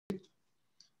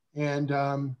And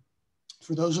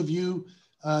for those of you,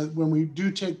 when we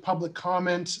do take public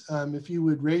comment, if you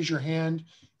would raise your hand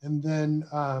and then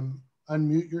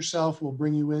unmute yourself, we'll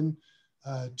bring you in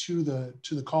to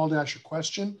the call to ask your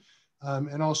question.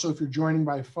 And also, if you're joining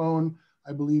by phone,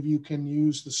 I believe you can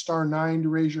use the *9 to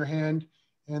raise your hand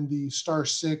and the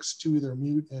 *6 to either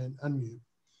mute and unmute.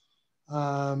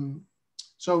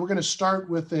 So we're going to start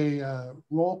with a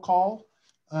roll call.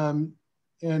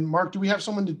 And Mark, do we have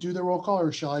someone to do the roll call,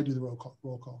 or shall I do the roll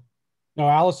call? No,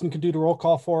 Allison can do the roll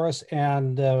call for us,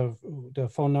 and the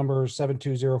phone number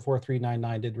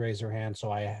 720-4399 did raise their hand,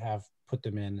 so I have put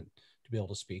them in to be able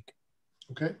to speak.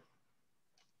 Okay.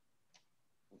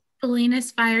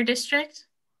 Bolinas Fire District.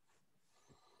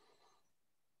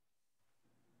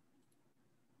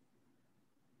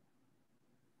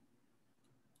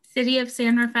 City of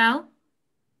San Rafael.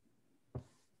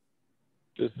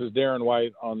 This is Darren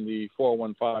White on the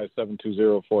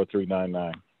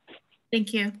 415-720-4399.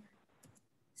 Thank you.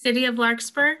 City of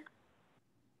Larkspur.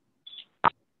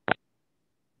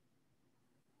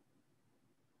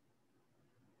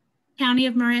 County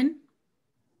of Marin.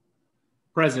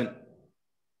 Present.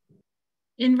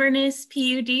 Inverness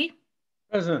PUD.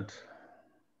 Present.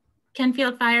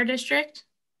 Kenfield Fire District.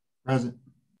 Present.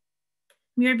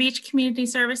 Muir Beach Community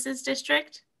Services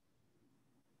District.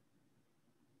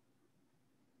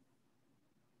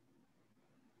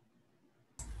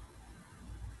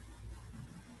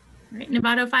 Right,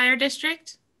 Novato Fire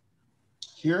District.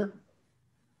 Here.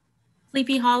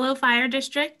 Sleepy Hollow Fire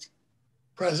District.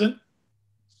 Present.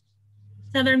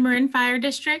 Southern Marin Fire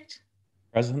District.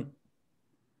 Present.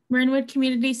 Marinwood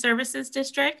Community Services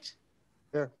District.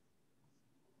 Here.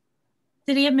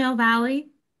 City of Mill Valley.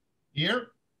 Here.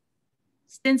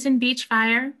 Stinson Beach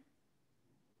Fire.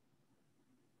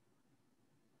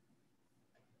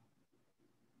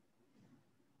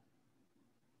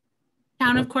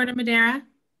 Town of Corte Madera.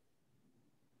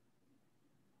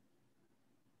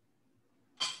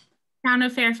 Town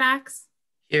of Fairfax.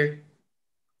 Here.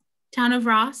 Town of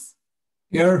Ross.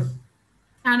 Here.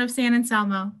 Town of San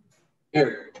Anselmo.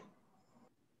 Here.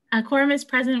 A quorum is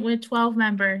present with 12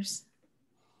 members.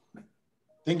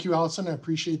 Thank you, Allison. I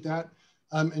appreciate that.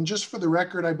 And just for the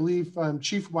record, I believe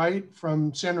Chief White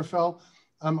from San Rafael,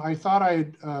 I thought I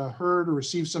had heard or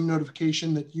received some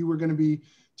notification that you were going to be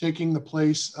taking the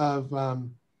place of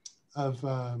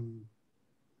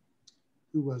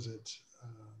who was it?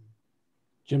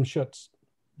 Jim Schutz.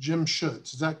 Jim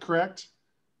Schutz, is that correct?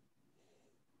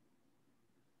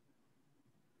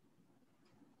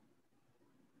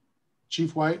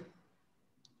 Chief White?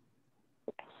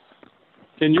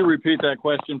 Can you repeat that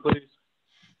question, please?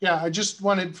 Yeah, I just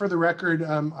wanted, for the record,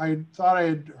 I thought I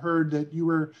had heard that you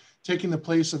were taking the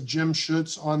place of Jim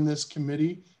Schutz on this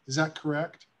committee. Is that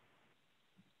correct?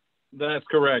 That's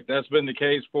correct. That's been the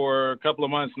case for a couple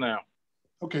of months now.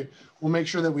 Okay, we'll make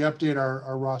sure that we update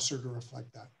our roster to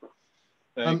reflect that.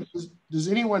 Does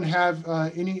anyone have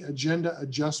any agenda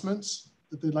adjustments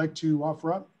that they'd like to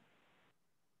offer up?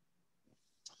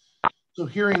 So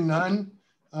hearing none,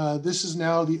 this is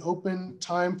now the open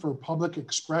time for public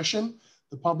expression.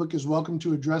 The public is welcome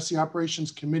to address the Operations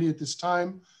Committee at this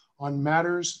time on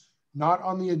matters not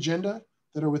on the agenda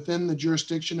that are within the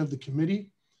jurisdiction of the committee.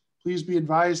 Please be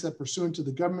advised that pursuant to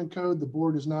the Government Code, the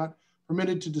board is not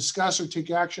permitted to discuss or take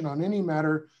action on any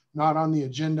matter not on the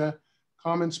agenda.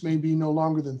 Comments may be no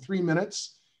longer than 3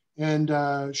 minutes and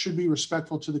should be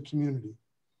respectful to the community.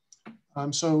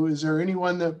 So is there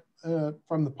anyone that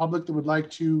from the public that would like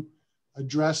to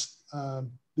address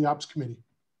the Ops Committee?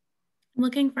 I'm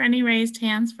looking for any raised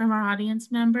hands from our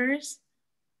audience members.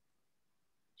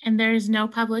 And there is no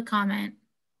public comment.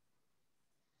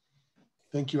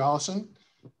 Thank you, Allison.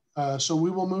 So we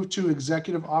will move to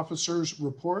Executive Officer's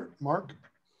Report. Mark.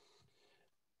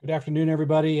 Good afternoon,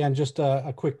 everybody. And just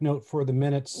a quick note for the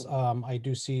minutes. I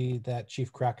do see that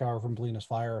Chief Krakauer from Bolinas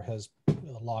Fire has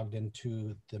logged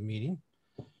into the meeting.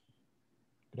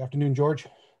 Good afternoon, George.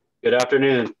 Good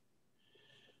afternoon.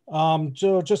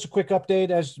 So just a quick update.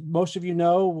 As most of you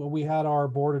know, we had our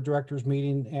board of directors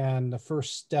meeting, and the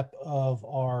first step of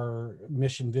our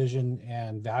mission, vision,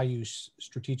 and values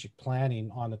strategic planning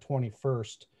on the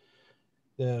 21st.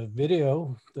 The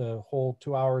video, the whole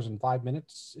 2 hours and 5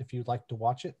 minutes, if you'd like to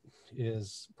watch it,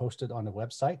 is posted on the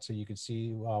website so you can see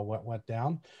what went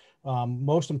down.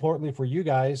 Most importantly for you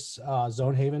guys,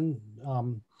 Zonehaven,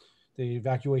 the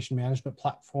evacuation management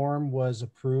platform was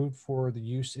approved for the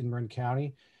use in Marin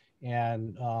County.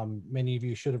 And many of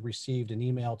you should have received an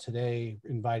email today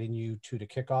inviting you to the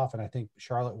kickoff. And I think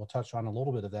Charlotte will touch on a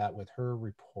little bit of that with her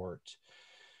report.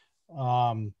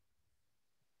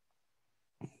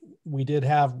 We did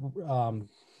have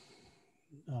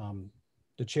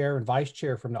the chair and vice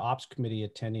chair from the ops committee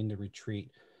attending the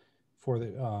retreat for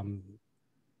the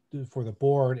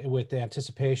board, with the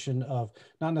anticipation of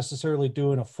not necessarily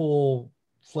doing a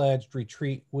full-fledged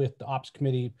retreat with the ops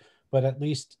committee, but at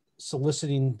least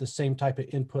soliciting the same type of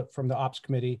input from the ops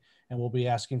committee, and we'll be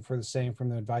asking for the same from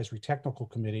the advisory technical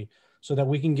committee, so that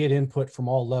we can get input from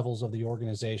all levels of the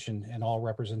organization and all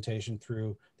representation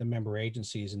through the member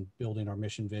agencies in building our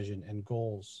mission, vision, and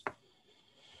goals.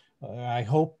 I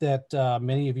hope that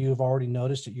many of you have already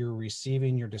noticed that you're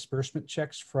receiving your disbursement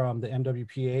checks from the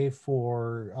MWPA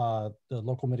for the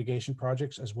local mitigation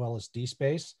projects, as well as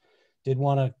DSpace. Did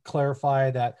want to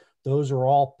clarify that those are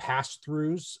all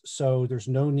pass-throughs, so there's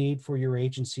no need for your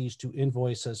agencies to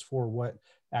invoice us for what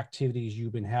activities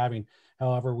you've been having.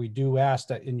 However, we do ask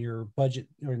that in your budget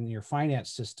or in your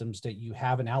finance systems that you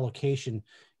have an allocation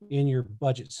in your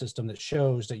budget system that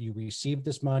shows that you received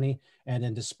this money and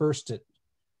then dispersed it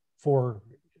for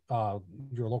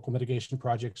your local mitigation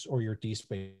projects or your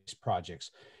DSpace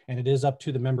projects. And it is up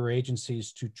to the member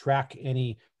agencies to track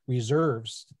any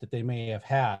reserves that they may have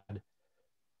had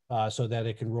so that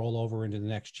it can roll over into the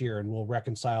next year. And we'll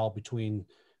reconcile between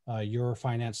your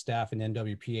finance staff and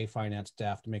MWPA finance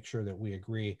staff to make sure that we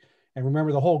agree. And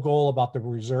remember, the whole goal about the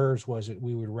reserves was that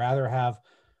we would rather have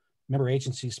member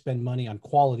agencies spend money on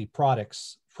quality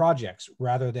projects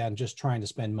rather than just trying to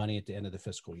spend money at the end of the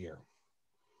fiscal year.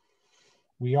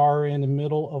 We are in the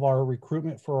middle of our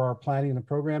recruitment for our planning and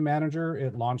program manager.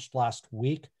 It launched last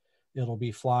week. It'll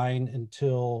be flying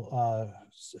until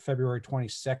February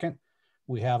 22nd.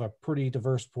 We have a pretty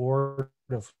diverse board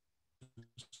of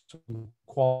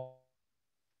quality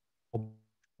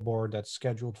board that's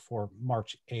scheduled for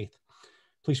March 8th.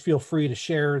 Please feel free to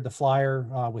share the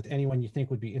flyer with anyone you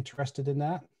think would be interested in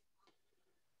that.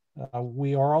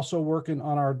 We are also working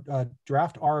on our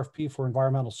draft RFP for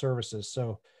environmental services.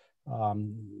 So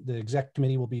the exec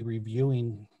committee will be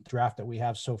reviewing the draft that we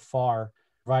have so far,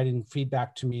 providing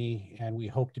feedback to me, and we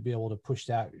hope to be able to push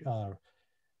that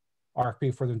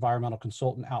RFP for the environmental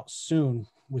consultant out soon,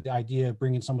 with the idea of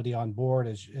bringing somebody on board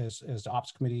as the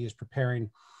ops committee is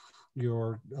preparing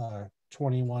your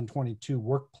 21-22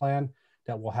 work plan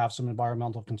that will have some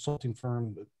environmental consulting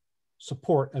firm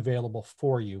support available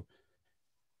for you.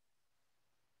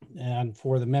 And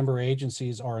for the member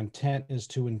agencies, our intent is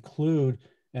to include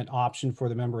an option for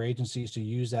the member agencies to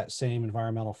use that same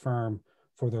environmental firm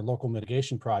for their local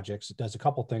mitigation projects. It does a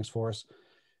couple things for us.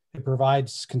 It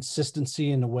provides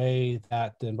consistency in the way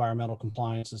that the environmental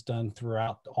compliance is done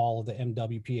throughout all of the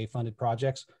MWPA funded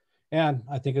projects. And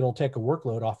I think it'll take a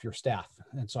workload off your staff.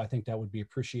 And so I think that would be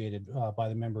appreciated by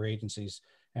the member agencies.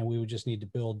 And we would just need to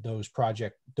build those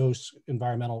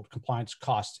environmental compliance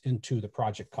costs into the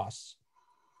project costs.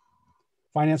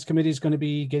 Finance committee is going to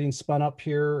be getting spun up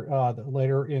here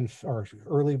later in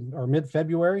early or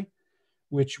mid-February,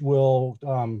 which will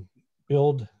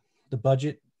build the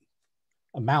budget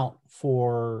amount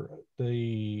for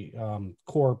the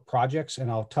core projects.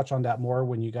 And I'll touch on that more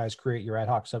when you guys create your ad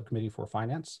hoc subcommittee for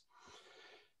finance.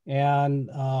 And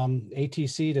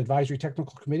ATC, the Advisory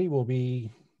Technical Committee, will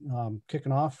be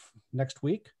kicking off next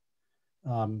week,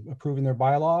 approving their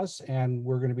bylaws. And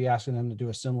we're going to be asking them to do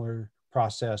a similar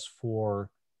process for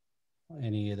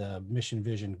any of the mission,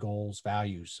 vision, goals,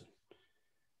 values.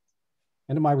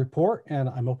 End of my report, and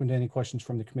I'm open to any questions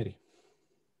from the committee.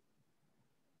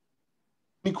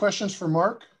 Any questions for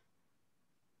Mark?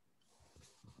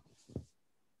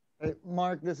 Hey,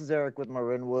 Mark, this is Eric with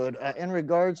Marinwood. In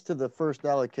regards to the first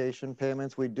allocation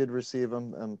payments, we did receive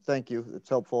them. Thank you. It's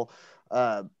helpful.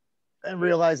 And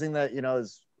realizing that, you know,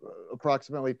 is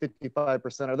approximately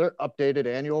 55%. Are there updated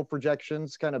annual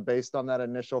projections kind of based on that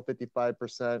initial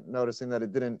 55%, noticing that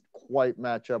it didn't quite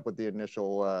match up with the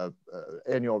initial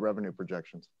annual revenue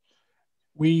projections?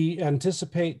 We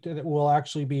anticipate that it will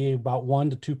actually be about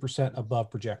 1 to 2% above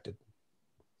projected.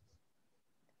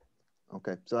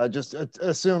 Okay, so I just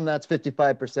assume that's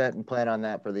 55% and plan on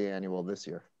that for the annual this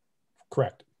year.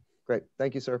 Correct. Great,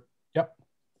 thank you, sir. Yep.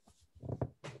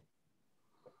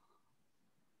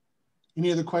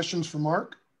 Any other questions for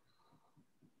Mark?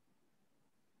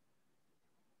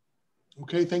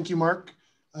 Okay, thank you, Mark.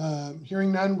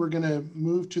 Hearing none, we're going to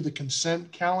move to the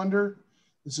consent calendar.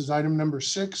 This is item number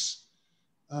 6.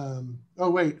 Oh,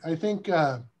 wait, I think,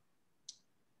 help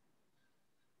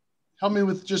me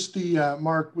with just the,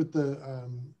 Mark, with the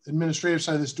administrative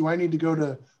side of this. Do I need to go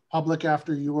to public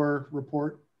after your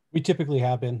report? We typically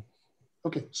have been.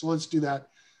 Okay, so let's do that.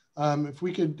 If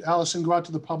we could, Allison, go out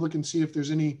to the public and see if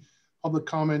there's any public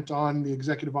comment on the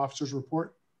executive officer's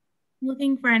report.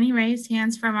 Looking for any raised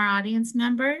hands from our audience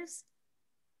members.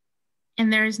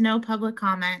 And there is no public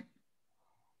comment.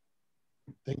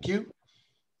 Thank you.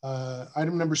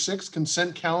 Item number 6,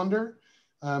 consent calendar.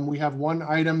 We have one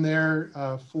item there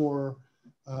for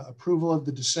approval of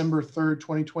the December 3rd,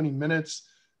 2020 minutes.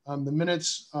 The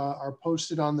minutes are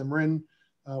posted on the Marin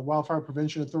Wildfire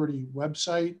Prevention Authority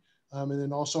website. And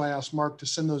then also I asked Mark to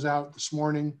send those out this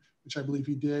morning, which I believe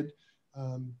he did.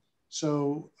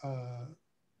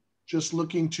 Just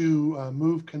looking to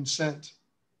move consent.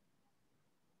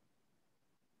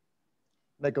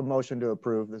 Make a motion to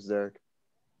approve. This is Eric.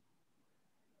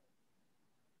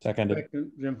 Seconded.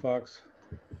 Jim Fox.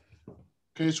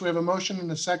 Okay, so we have a motion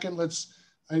and a second.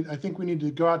 I think we need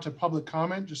to go out to public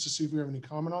comment just to see if we have any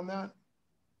comment on that.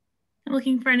 I'm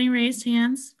looking for any raised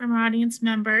hands from our audience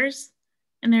members,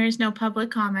 and there is no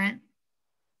public comment.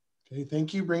 Okay,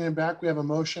 thank you. Bringing it back, we have a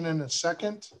motion and a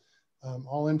second.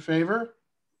 All in favor?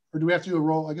 Or do we have to do a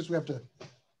roll? I guess we have to, do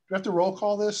we have to roll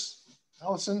call this,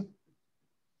 Allison?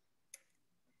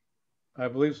 I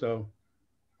believe so.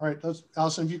 All right,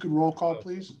 Allison, if you could roll call,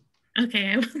 please.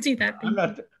 Okay, I will do that.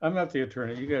 I'm not the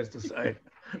attorney. You guys decide.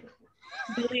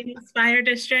 Billings Fire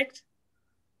District,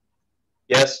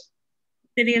 Yes.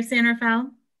 City of San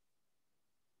Rafael,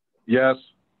 Yes.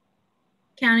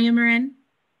 County of Marin,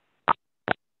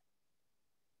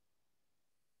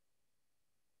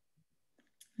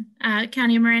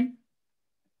 County of Marin.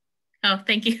 Oh,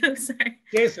 thank you. Sorry.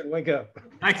 Jason, wake up.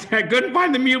 I couldn't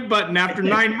find the mute button after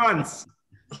 9 months.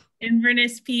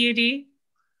 Inverness PUD,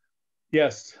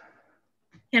 Yes.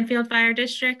 Canfield Fire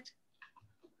District,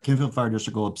 Canfield Fire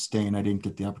District will abstain. I didn't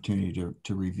get the opportunity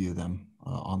to review them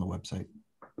on the website.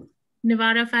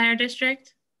 Novato Fire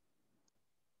District,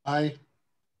 Aye.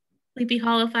 Sleepy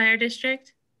Hollow Fire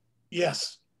District,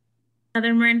 Yes.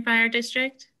 Southern Marin Fire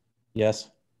District, Yes.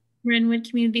 Marinwood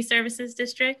Community Services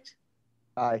District,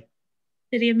 Aye.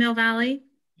 City of Mill Valley,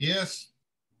 Yes.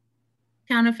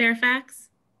 Town of Fairfax,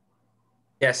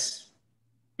 Yes.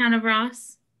 Town of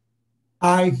Ross,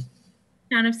 Aye.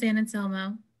 Town of San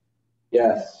Anselmo.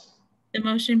 Yes. The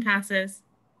motion passes.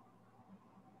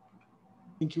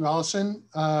 Thank you, Allison.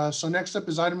 So next up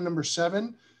is item number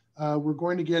 7. We're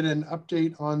going to get an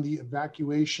update on the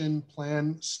evacuation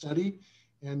plan study.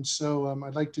 And so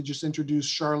I'd like to just introduce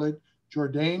Charlotte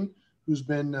Jourdain, who's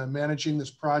been managing this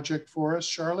project for us.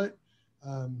 Charlotte,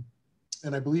 and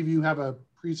I believe you have a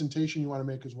presentation you want to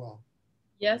make as well.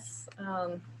 Yes,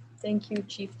 thank you,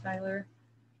 Chief Tyler.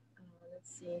 Let's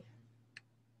see.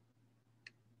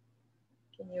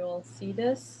 Can you all see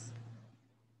this?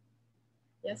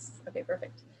 Yes, okay,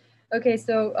 perfect. Okay,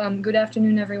 so good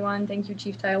afternoon, everyone. Thank you,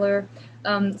 Chief Tyler.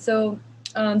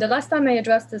 The last time I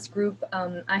addressed this group,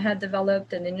 I had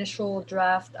developed an initial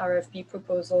draft RFP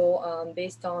proposal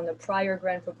based on a prior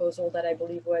grant proposal that I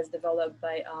believe was developed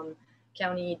by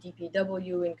County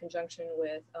DPW in conjunction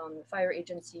with fire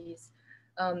agencies.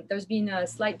 There's been a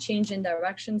slight change in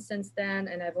direction since then,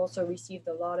 and I've also received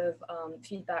a lot of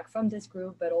feedback from this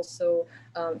group, but also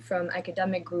from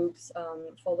academic groups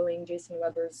following Jason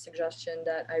Weber's suggestion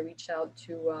that I reach out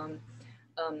to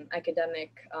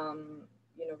academic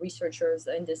researchers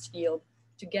in this field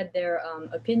to get their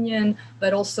opinion,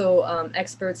 but also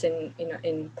experts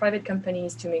in private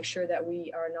companies to make sure that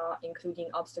we are not including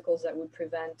obstacles that would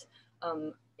prevent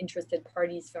interested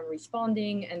parties from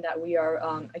responding, and that we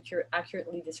are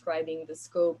accurately describing the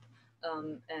scope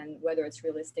and whether it's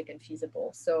realistic and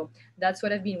feasible. So that's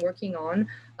what I've been working on.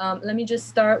 Let me just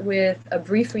start with a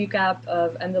brief recap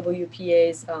of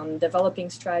MWPA's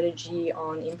developing strategy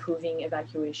on improving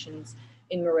evacuations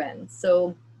in Marin.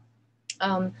 So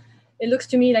it looks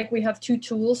to me like we have 2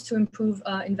 tools to improve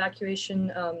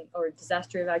evacuation or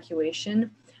disaster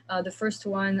evacuation. The first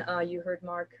one, you heard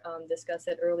Mark discuss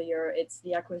it earlier. It's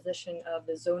the acquisition of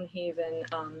the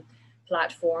Zonehaven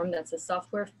platform. That's a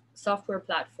software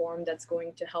platform that's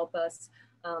going to help us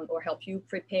or help you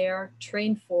prepare,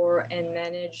 train for, and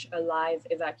manage a live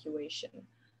evacuation.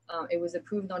 It was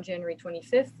approved on January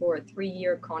 25th for a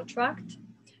 3-year contract.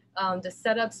 The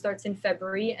setup starts in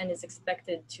February and is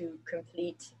expected to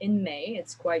complete in May.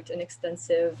 It's quite an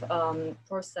extensive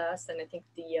process, and I think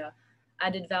the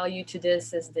added value to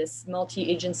this is this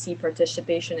multi-agency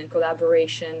participation and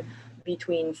collaboration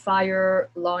between fire,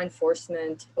 law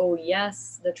enforcement,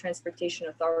 OES, the Transportation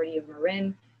Authority of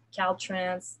Marin,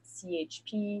 Caltrans,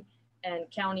 CHP,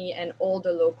 and county, and all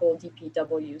the local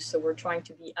DPW. So we're trying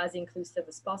to be as inclusive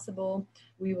as possible.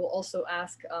 We will also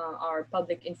ask our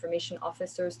public information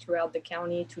officers throughout the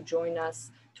county to join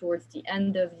us towards the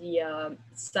end of the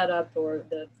setup or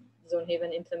the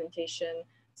Zonehaven implementation,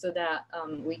 so that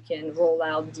we can roll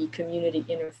out the community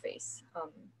interface.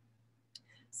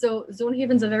 So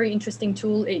Zonehaven's a very interesting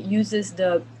tool. It uses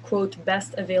the, quote,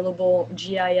 best available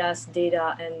GIS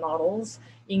data and models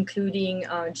including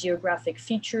geographic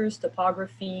features,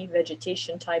 topography,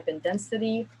 vegetation type and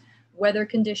density, weather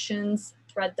conditions,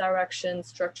 threat direction,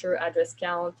 structure, address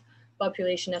count,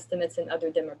 population estimates and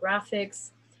other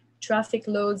demographics, traffic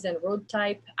loads and road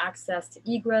type, access to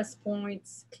egress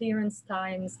points, clearance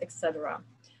times, etc.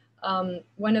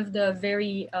 One of the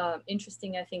very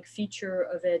interesting, I think, feature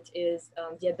of it is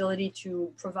the ability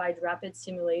to provide rapid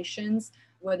simulations,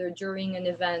 whether during an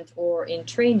event or in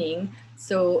training.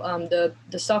 So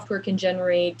the software can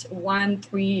generate 1,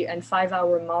 3, and 5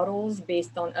 hour models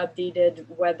based on updated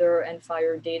weather and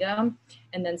fire data,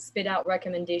 and then spit out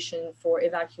recommendation for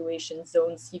evacuation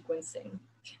zone sequencing.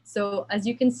 So as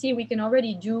you can see, we can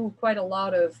already do quite a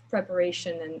lot of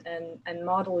preparation and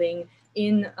modeling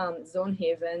in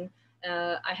Zonehaven.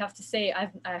 I have to say,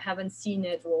 I haven't seen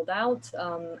it rolled out,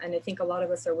 and I think a lot of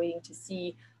us are waiting to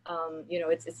see. You know,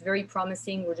 it's very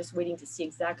promising. We're just waiting to see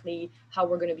exactly how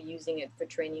we're going to be using it for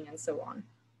training and so on.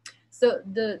 So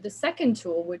the second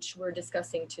tool, which we're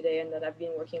discussing today and that I've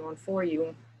been working on for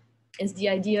you, is the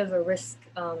idea of a risk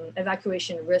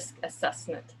evacuation risk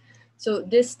assessment. So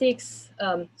this takes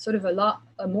sort of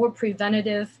a more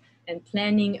preventative and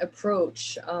planning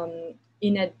approach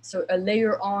so a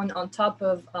layer on top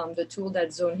of the tool that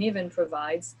Zonehaven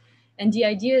provides. And the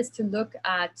idea is to look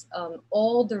at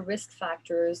all the risk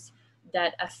factors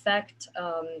that affect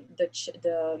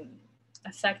the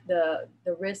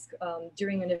risk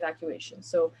during an evacuation.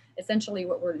 So essentially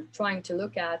what we're trying to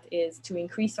look at is to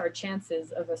increase our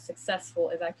chances of a successful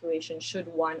evacuation should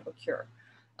one occur.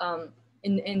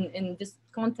 In this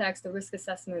context, the risk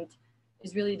assessment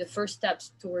is really the first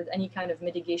steps toward any kind of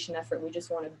mitigation effort. We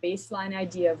just want a baseline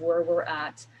idea of where we're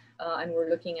at, and we're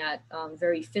looking at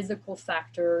very physical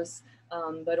factors,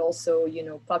 but also, you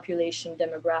know, population,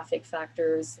 demographic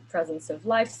factors, presence of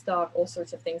livestock, all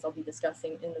sorts of things I'll be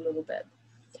discussing in a little bit.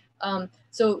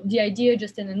 So the idea,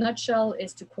 just in a nutshell,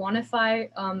 is to quantify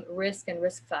risk and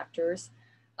risk factors,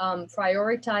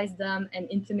 prioritize them and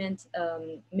implement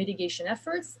mitigation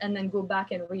efforts, and then go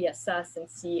back and reassess and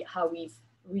see how we've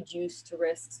reduced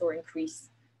risks or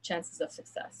increased chances of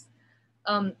success.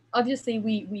 Obviously,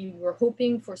 we were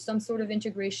hoping for some sort of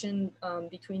integration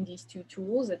between these two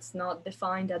tools. It's not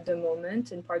defined at the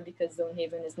moment, in part because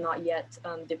Zonehaven is not yet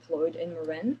deployed in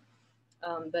Marin,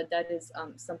 but that is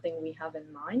something we have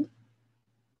in mind.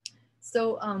 So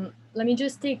let me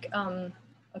just take a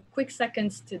quick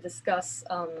second to discuss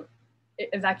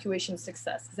evacuation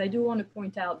success, because I do want to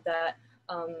point out that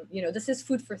you know, this is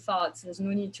food for thought, so there's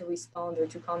no need to respond or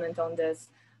to comment on this,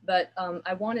 but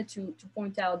I wanted to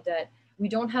point out that we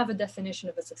don't have a definition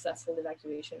of a successful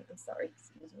evacuation. I'm sorry,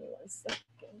 excuse me 1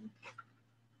 second.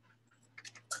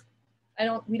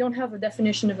 We don't have a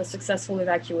definition of a successful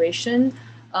evacuation,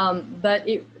 but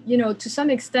it, you know, to some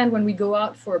extent, when we go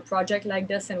out for a project like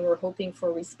this and we're hoping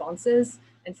for responses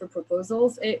and for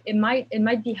proposals, it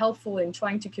might be helpful in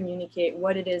trying to communicate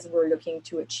what it is we're looking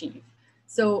to achieve.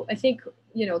 So I think,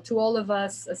 you know, to all of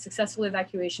us, a successful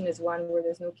evacuation is one where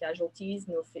there's no casualties,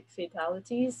 no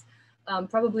fatalities.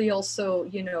 Probably also,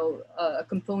 you know, a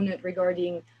component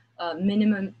regarding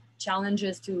minimum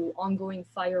challenges to ongoing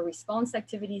fire response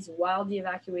activities while the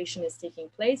evacuation is taking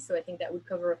place. So I think that would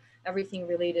cover everything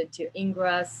related to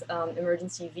ingress,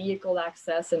 emergency vehicle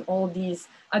access, and all these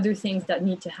other things that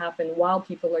need to happen while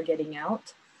people are getting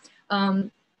out.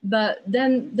 But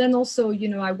then also, you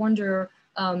know, I wonder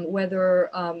whether,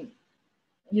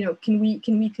 you know, can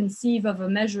we conceive of a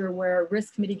measure where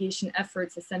risk mitigation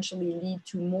efforts essentially lead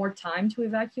to more time to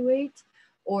evacuate?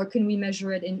 Or can we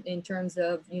measure it in terms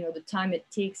of, you know, the time it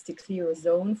takes to clear a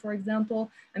zone, for example?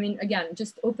 I mean, again,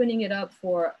 just opening it up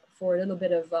for a little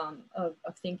bit of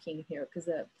thinking here, because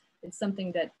it's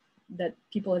something that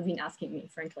people have been asking me,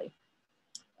 frankly.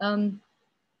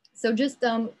 So just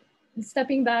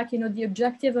stepping back, you know, the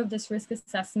objective of this risk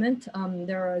assessment,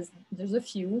 there's a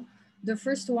few. The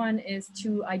first one is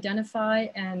to identify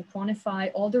and quantify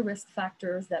all the risk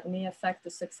factors that may affect the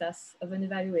success of an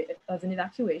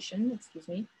evacuation, excuse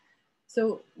me.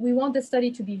 So we want the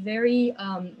study to be very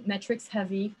metrics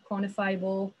heavy,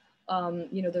 quantifiable.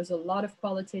 You know, there's a lot of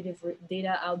qualitative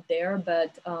data out there,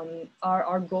 but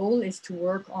our goal is to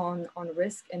work on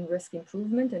risk and risk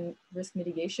improvement and risk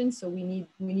mitigation. So we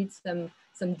need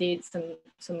some data,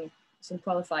 some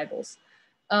qualifiables.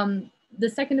 The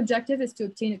second objective is to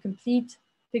obtain a complete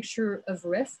picture of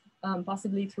risk,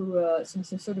 possibly through some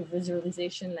sort of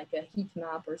visualization, like a heat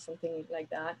map or something like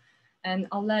that. And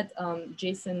I'll let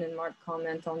Jason and Mark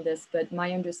comment on this, but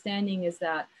my understanding is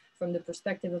that from the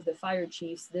perspective of the fire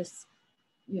chiefs, this,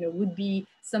 you know, would be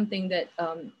something that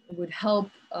would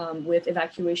help with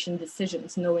evacuation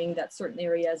decisions, knowing that certain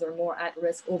areas are more at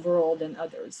risk overall than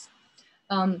others.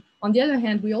 On the other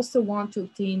hand, we also want to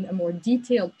obtain a more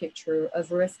detailed picture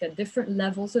of risk at different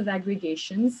levels of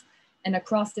aggregations and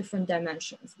across different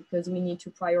dimensions, because we need to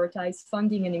prioritize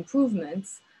funding and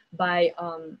improvements by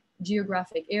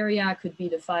geographic area. Could be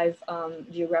the 5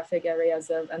 geographic areas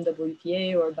of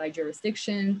MWPA, or by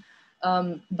jurisdiction,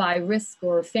 by risk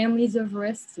or families of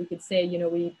risks. We could say, you know,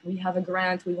 we have a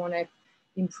grant, we want to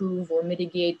improve or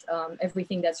mitigate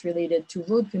everything that's related to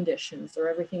road conditions or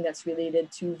everything that's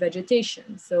related to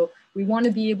vegetation. So we want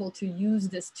to be able to use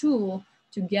this tool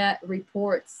to get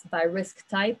reports by risk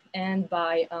type and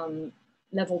by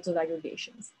levels of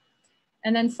aggregations.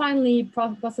 And then finally,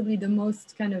 possibly the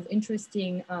most kind of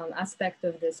interesting aspect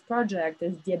of this project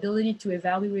is the ability to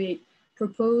evaluate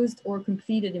proposed or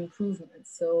completed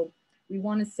improvements. So we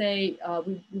want to say,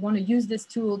 we want to use this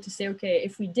tool to say, okay,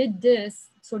 if we did this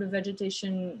sort of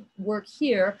vegetation work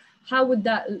here, how would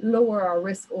that lower our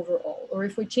risk overall? Or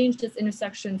if we change this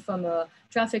intersection from a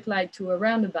traffic light to a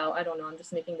roundabout, I don't know, I'm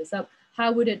just making this up,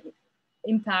 how would it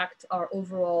impact our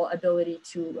overall ability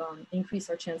to increase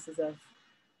our chances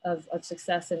of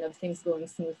success and of things going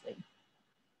smoothly?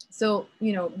 So,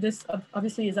 you know, this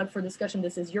obviously is up for discussion.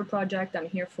 This is your project. I'm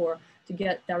here to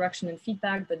get direction and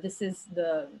feedback, but this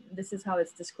is how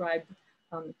it's described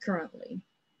currently.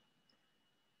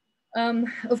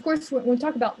 Of course, when we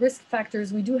talk about risk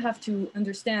factors, we do have to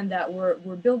understand that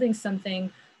we're building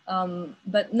something,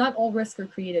 but not all risks are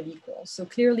created equal. So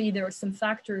clearly there are some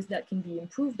factors that can be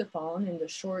improved upon in the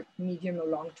short, medium, or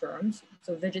long terms.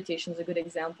 So vegetation is a good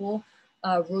example.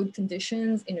 Road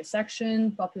conditions,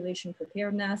 intersection, population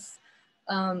preparedness.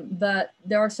 But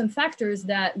there are some factors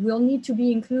that will need to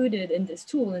be included in this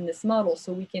tool, in this model,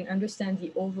 so we can understand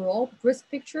the overall risk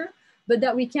picture, but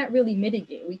that we can't really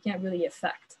mitigate, we can't really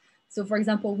affect. So for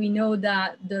example, we know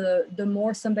that the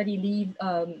more somebody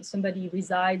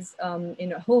resides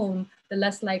in a home, the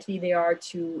less likely they are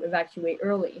to evacuate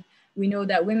early. We know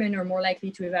that women are more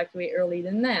likely to evacuate early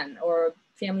than men, or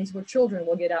families with children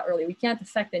will get out early. We can't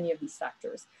affect any of these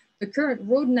factors. The current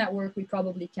road network, we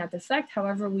probably can't affect.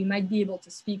 However, we might be able to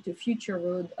speak to future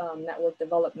road network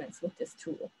developments with this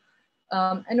tool.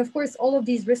 And of course, all of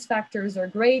these risk factors are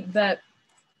great, but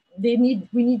we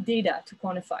need data to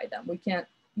quantify them. We can't,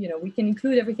 you know, we can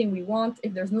include everything we want.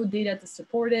 If there's no data to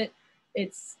support it,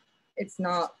 it's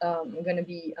not going to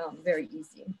be very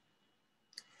easy.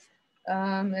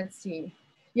 Let's see.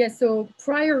 Yeah, so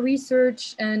prior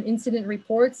research and incident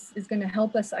reports is going to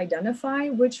help us identify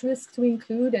which risks to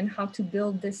include and how to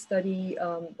build this study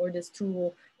or this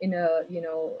tool in a, you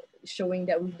know, showing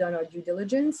that we've done our due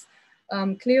diligence.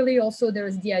 Clearly also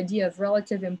there's the idea of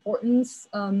relative importance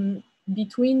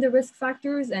between the risk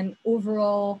factors and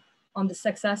overall on the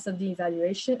success of the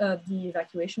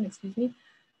evacuation, excuse me.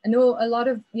 I know a lot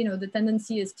of, you know, the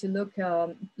tendency is to look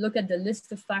at the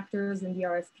list of factors in the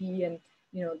RFP and,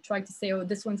 you know, try to say, oh,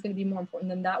 this one's going to be more important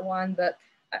than that one. But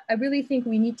I really think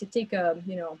we need to take a,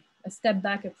 you know, a step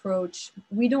back approach.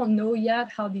 We don't know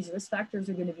yet how these risk factors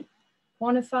are going to be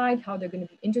quantified, how they're going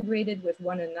to be integrated with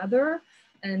one another.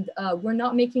 And we're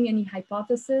not making any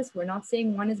hypothesis. We're not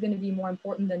saying one is going to be more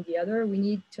important than the other. We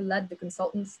need to let the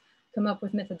consultants come up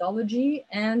with methodology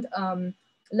and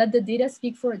let the data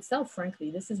speak for itself,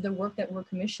 frankly. This is the work that we're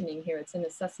commissioning here. It's an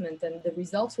assessment, and the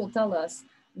results will tell us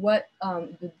what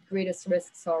the greatest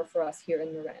risks are for us here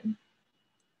in Marin.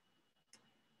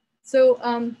 So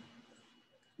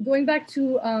going back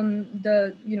to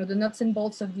the nuts and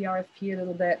bolts of the RFP a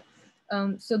little bit.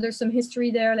 So there's some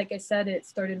history there. Like I said, it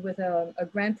started with a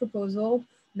grant proposal.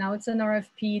 Now it's an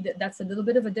RFP. That's a little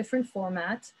bit of a different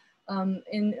format.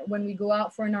 When we go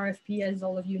out for an RFP, as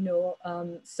all of you know,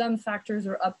 some factors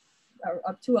are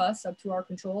up to us, up to our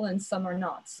control, and some are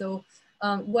not. So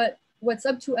what's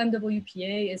up to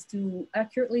MWPA is to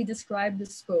accurately describe the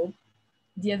scope,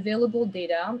 the available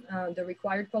data, the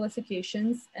required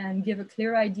qualifications, and give a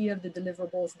clear idea of the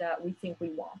deliverables that we think we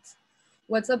want.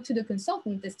 What's up to the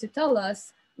consultant is to tell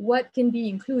us what can be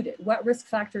included, what risk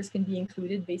factors can be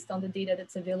included based on the data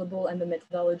that's available and the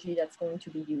methodology that's going to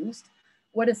be used,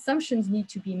 what assumptions need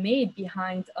to be made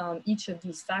behind each of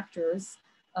these factors,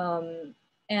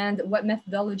 and what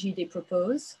methodology they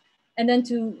propose. And then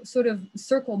to sort of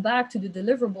circle back to the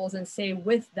deliverables and say,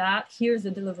 with that, here's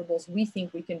the deliverables we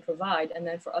think we can provide. And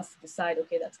then for us to decide,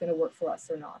 okay, that's going to work for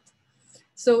us or not.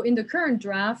 So in the current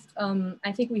draft,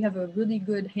 I think we have a really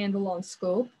good handle on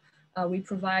scope. We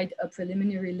provide a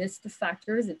preliminary list of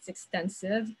factors. It's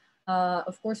extensive.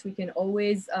 Of course, we can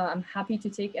always, I'm happy to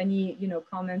take any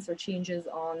comments or changes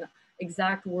on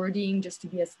exact wording just to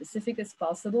be as specific as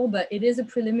possible, but it is a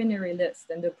preliminary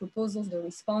list, and the proposals, the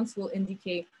response will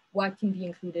indicate what can be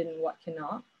included and what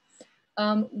cannot.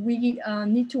 We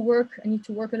need to work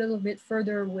a little bit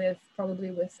further with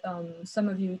some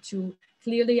of you to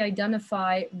clearly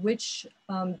identify which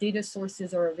data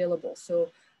sources are available. So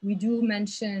we do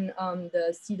mention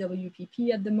the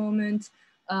CWPP at the moment.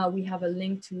 We have a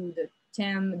link to the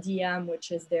TAM-DM,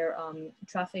 which is their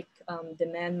traffic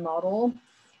demand model.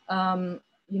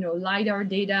 You know, LiDAR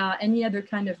data, any other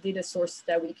kind of data source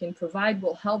that we can provide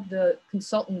will help the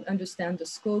consultant understand the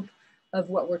scope of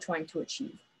what we're trying to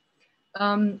achieve.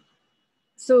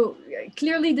 So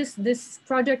clearly this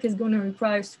project is going to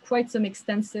require quite some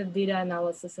extensive data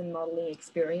analysis and modeling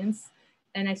experience.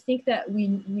 And I think that we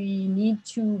need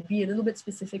to be a little bit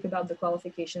specific about the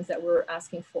qualifications that we're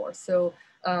asking for. So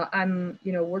I'm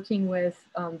working with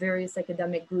various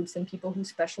academic groups and people who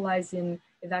specialize in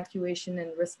evacuation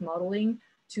and risk modeling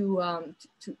to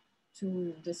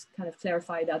just kind of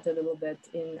clarify that a little bit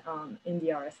in the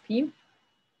RFP.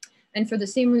 And for the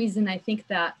same reason, I think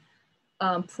that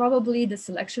probably the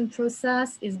selection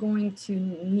process is going to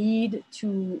need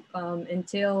to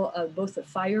entail both a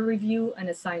fire review and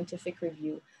a scientific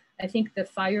review. I think the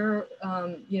fire,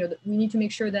 we need to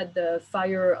make sure that the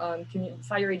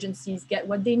fire agencies get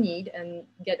what they need and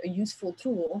get a useful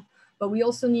tool, but we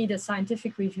also need a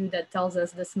scientific review that tells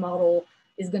us this model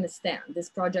is going to stand. This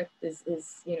project is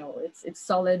it's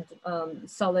solid,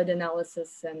 solid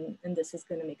analysis, and this is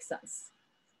going to make sense.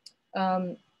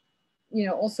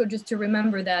 Also just to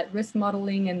remember that risk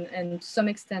modeling and to some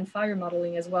extent fire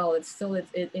modeling as well, it's still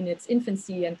in its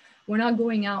infancy, and we're not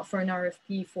going out for an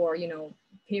RFP for,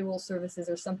 payroll services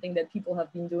or something that people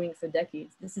have been doing for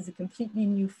decades. This is a completely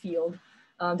new field.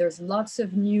 There's lots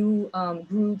of new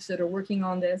groups that are working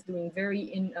on this, doing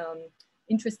very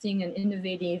interesting and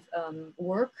innovative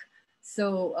work.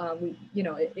 So,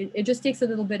 it just takes a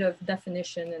little bit of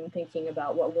definition and thinking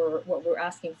about what we're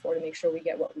asking for to make sure we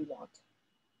get what we want.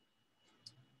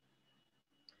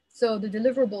 So the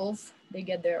deliverables, they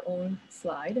get their own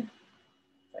slide.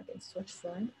 If I can switch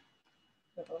slide.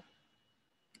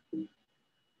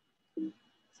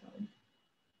 Sorry.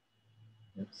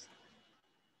 Oops.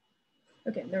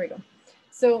 Okay, there we go.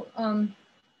 So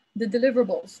the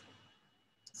deliverables.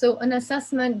 So an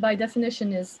assessment by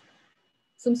definition is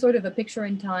some sort of a picture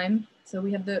in time. So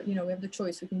we have the, we have the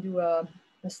choice. We can do a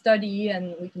study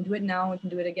and we can do it now. We can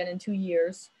do it again in 2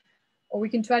 years. Or we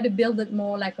can try to build it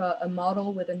more like a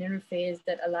model with an interface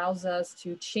that allows us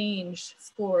to change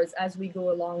scores as we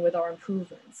go along with our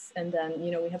improvements. And then,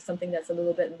 we have something that's a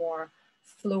little bit more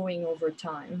flowing over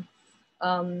time.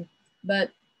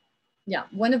 But yeah,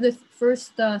 one of the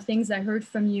first things I heard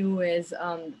from you is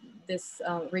this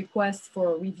request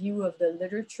for a review of the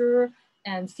literature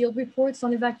and field reports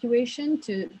on evacuation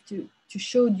to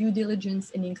show due diligence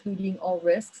in including all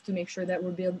risks, to make sure that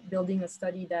we're building a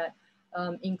study that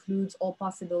includes all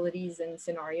possibilities and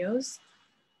scenarios.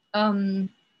 And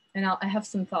I have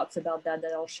some thoughts about that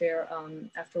I'll share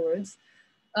afterwards.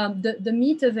 The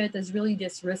meat of it is really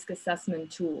this risk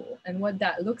assessment tool. And what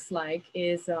that looks like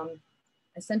is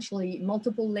essentially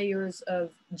multiple layers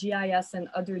of GIS and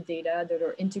other data that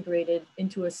are integrated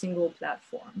into a single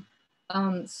platform.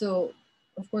 So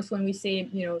of course, when we say,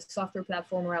 software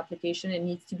platform or application, it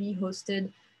needs to be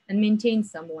hosted and maintained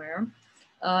somewhere.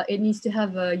 It needs to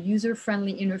have a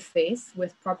user-friendly interface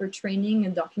with proper training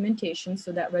and documentation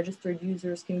so that registered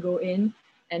users can go in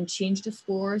and change the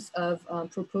scores of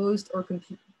proposed or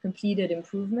completed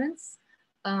improvements,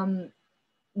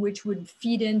 which would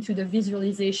feed into the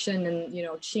visualization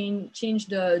and change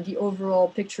the overall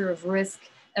picture of risk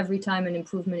every time an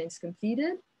improvement is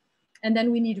completed. And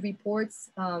then we need reports,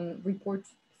 report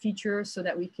features so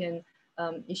that we can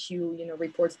issue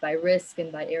reports by risk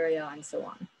and by area and so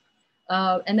on.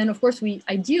 And then, of course,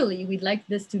 ideally, we'd like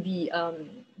this to be,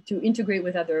 to integrate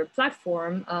with other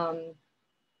platform.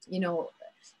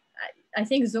 I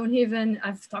think Zonehaven,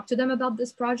 I've talked to them about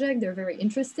this project. They're very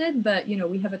interested, but,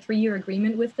 we have a 3-year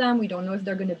agreement with them. We don't know if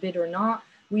they're going to bid or not.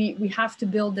 We have to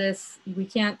build this. We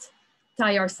can't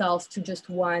tie ourselves to just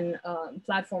one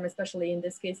platform, especially in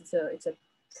this case, it's a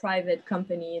private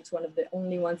company. It's one of the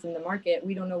only ones in the market.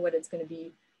 We don't know what it's going to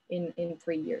be in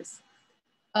 3 years.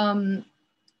 And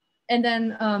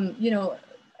then,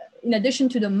 in addition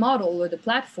to the model or the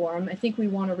platform, I think we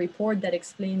want a report that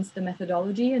explains the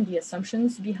methodology and the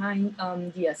assumptions behind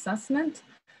the assessment,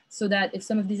 so that if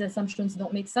some of these assumptions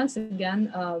don't make sense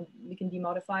again, we can be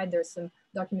modified. There's some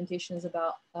documentations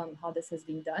about how this has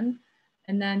been done.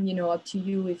 And then, up to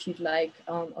you if you'd like,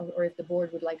 or if the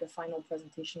board would like a final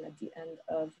presentation at the end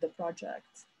of the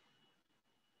project.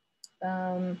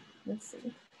 Let's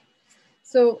see.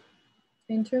 So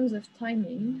in terms of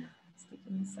timing, it's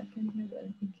taking a second here, but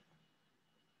I think.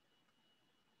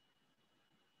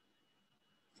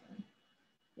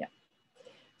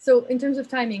 So in terms of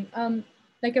timing,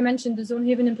 like I mentioned, the Zone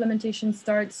Haven implementation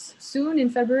starts soon in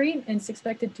February and it's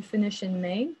expected to finish in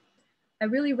May. I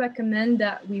really recommend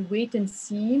that we wait and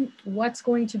see what's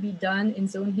going to be done in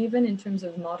Zone Haven in terms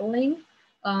of modeling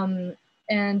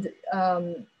and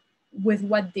with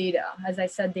what data. As I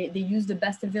said, they use the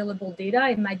best available data.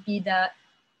 It might be that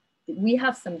we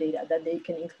have some data that they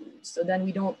can include. So then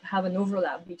we don't have an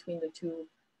overlap between the two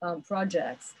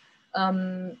projects.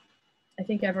 I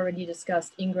think I've already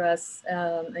discussed Ingress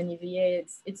and EVA.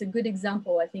 It's a good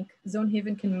example. I think Zone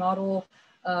Haven can model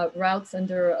routes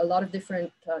under a lot of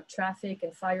different traffic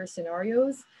and fire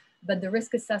scenarios, but the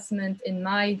risk assessment in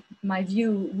my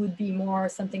view would be more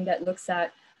something that looks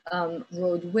at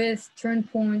road width, turn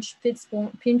points,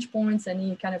 pinch points,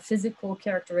 any kind of physical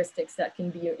characteristics that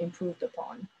can be improved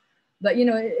upon. But you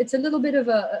know, it's a little bit of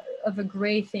a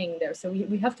gray thing there. So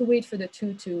we have to wait for the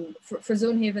two for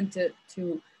Zone Haven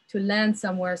to land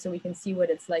somewhere so we can see what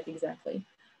it's like exactly.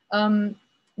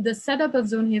 The setup of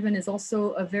Zone Haven is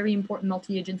also a very important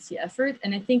multi-agency effort.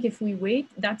 And I think if we wait,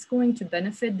 that's going to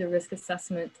benefit the risk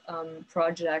assessment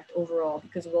project overall,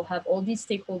 because we'll have all these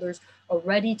stakeholders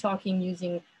already talking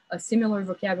using a similar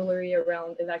vocabulary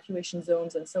around evacuation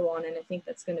zones and so on. And I think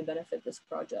that's going to benefit this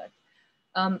project.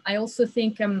 I also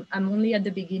think I'm only at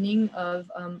the beginning of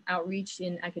outreach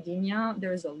in academia.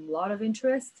 There's a lot of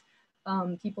interest.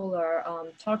 People are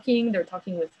talking, they're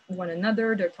talking with one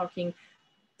another, they're talking,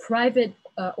 private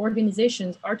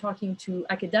organizations are talking to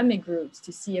academic groups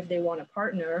to see if they want to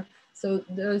partner. So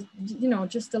there's, you know,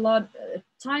 just a lot,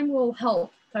 time will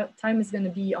help. Time is going to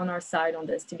be on our side on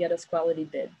this to get us quality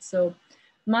bid. So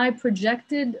my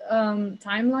projected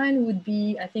timeline would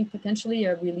be, I think, potentially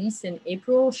a release in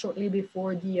April, shortly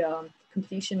before the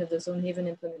completion of the Zone Haven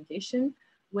implementation,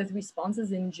 with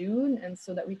responses in June, and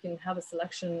so that we can have a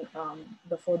selection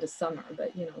before the summer.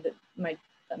 But you know, that might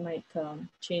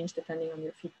change depending on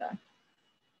your feedback.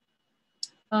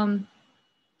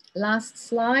 Last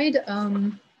slide.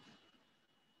 As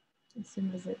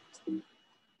soon as it.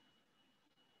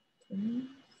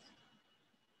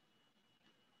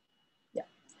 Yeah.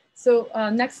 So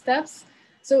next steps.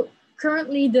 So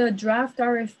currently the draft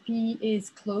RFP is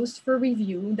closed for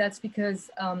review. That's because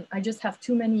I just have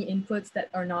too many inputs that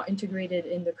are not integrated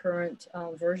in the current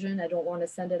version. I don't want to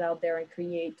send it out there and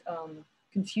create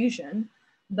confusion.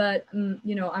 But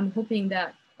you know, I'm hoping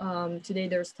that today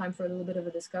there's time for a little bit of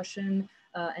a discussion,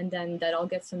 and then that I'll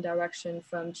get some direction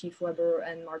from Chief Weber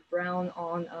and Mark Brown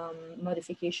on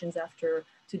modifications after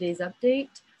today's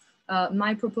update.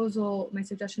 My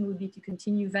suggestion would be to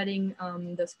continue vetting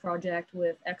this project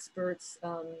with experts.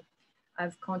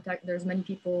 There's many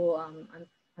people,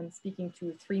 I'm speaking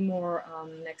to 3 more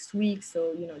next week,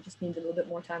 so you know, just need a little bit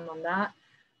more time on that.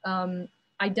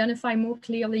 Identify more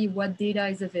clearly what data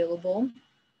is available.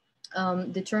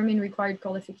 Determine required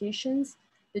qualifications,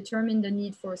 determine the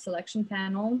need for a selection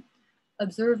panel,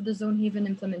 observe the Zone Haven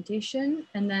implementation,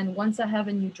 and then once I have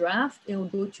a new draft, it'll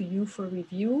go to you for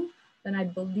review. Then I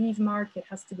believe, Mark, it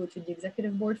has to go to the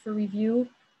executive board for review,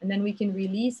 and then we can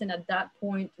release, and at that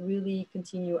point, really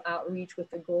continue outreach with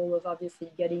the goal of obviously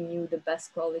getting you the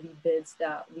best quality bids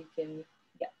that we can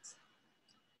get.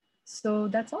 So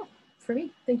that's all for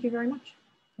me. Thank you very much.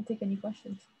 I'll take any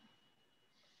questions.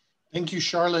 Thank you,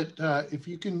 Charlotte. If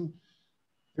you can,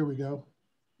 here we go.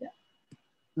 Yeah.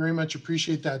 Very much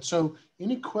appreciate that. So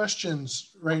any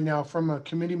questions right now from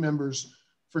committee members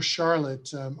for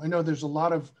Charlotte? I know there's a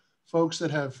lot of folks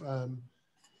that have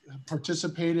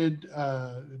participated,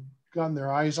 gotten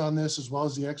their eyes on this, as well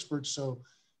as the experts. So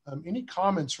any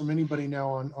comments from anybody now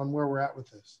on where we're at with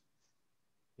this?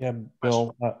 Yeah,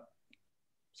 Bill,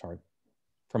 sorry,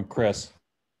 from Chris.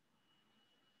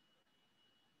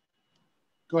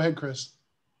 Go ahead, Chris.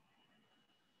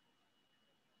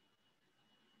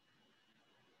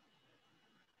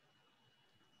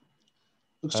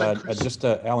 Looks like Chris.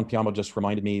 Alan Piamo just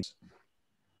reminded me.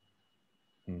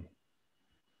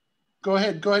 Go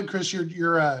ahead, Chris.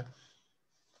 Your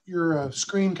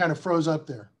screen kind of froze up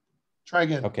there. Try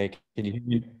again. Okay, can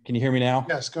you hear me now?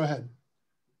 Yes, go ahead.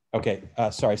 Okay,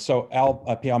 sorry. So Al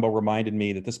Piambo reminded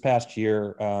me that this past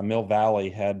year, Mill Valley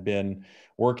had been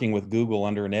working with Google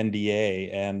under an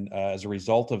NDA, and as a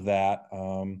result of that,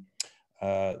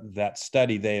 that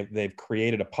study, they've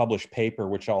created a published paper,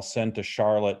 which I'll send to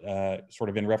Charlotte,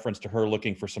 sort of in reference to her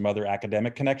looking for some other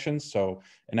academic connections. So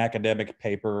an academic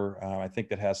paper, I think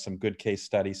that has some good case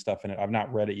study stuff in it. I've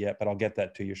not read it yet, but I'll get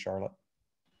that to you, Charlotte.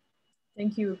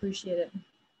 Thank you, appreciate it.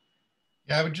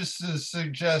 Yeah, I would just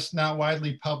suggest not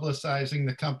widely publicizing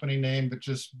the company name, but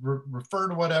just refer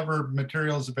to whatever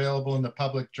materials available in the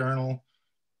public journal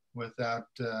without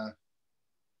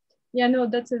Yeah, no,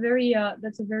 that's a very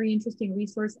interesting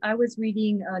resource. I was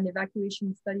reading an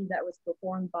evacuation study that was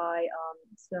performed by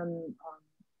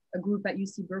a group at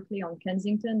UC Berkeley on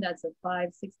Kensington. That's a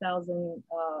 6,000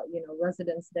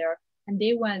 residents there, and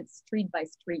they went street by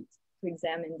street to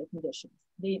examine the conditions.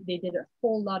 They did a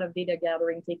whole lot of data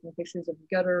gathering, taking pictures of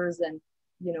gutters and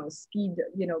speed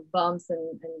bumps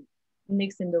and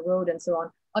nicks in the road and so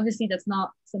on. Obviously, that's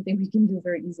not something we can do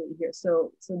very easily here.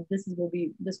 So this will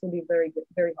be very good,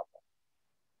 very helpful.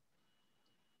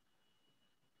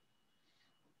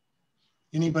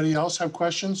 Anybody else have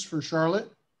questions for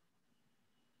Charlotte?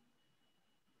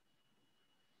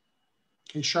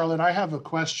 Okay, Charlotte, I have a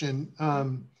question.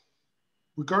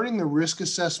 Regarding the risk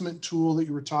assessment tool that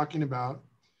you were talking about,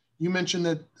 you mentioned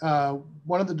that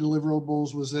one of the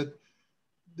deliverables was that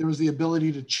there was the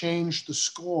ability to change the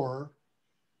score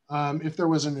if there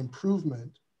was an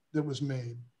improvement that was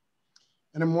made.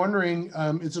 And I'm wondering,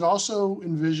 is it also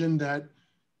envisioned that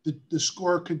the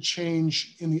score could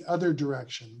change in the other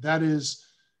direction? That is,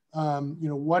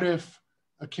 what if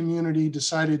a community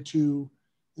decided to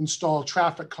install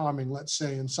traffic calming, let's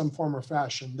say, in some form or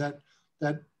fashion that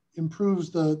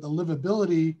improves the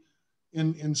livability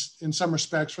in some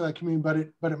respects for that community,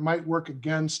 but it might work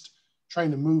against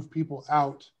trying to move people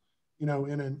out, in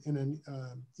an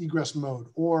egress mode,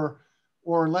 or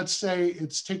let's say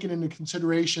it's taken into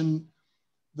consideration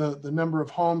the number of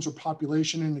homes or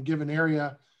population in a given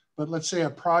area, but let's say a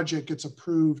project gets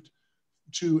approved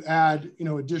to add,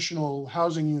 additional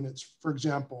housing units, for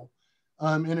example,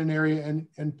 in an area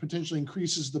and potentially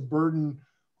increases the burden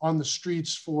on the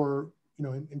streets for,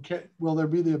 will there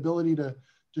be the ability to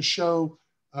show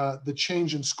the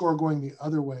change in score going the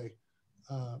other way?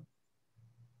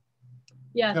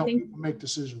 Yeah, help people make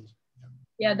decisions.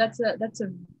 Yeah, that's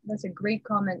a great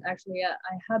comment. Actually,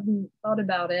 I hadn't thought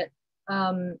about it.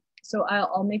 So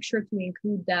I'll make sure to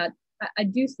include that. I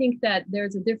do think that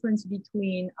there's a difference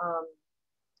between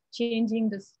changing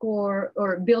the score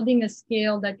or building a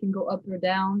scale that can go up or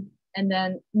down, and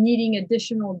then needing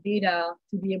additional data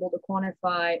to be able to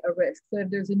quantify a risk. So if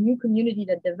there's a new community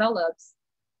that develops,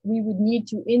 we would need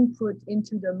to input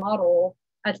into the model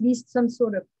at least some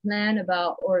sort of plan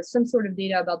about, or some sort of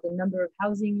data about the number of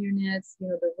housing units,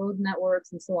 the road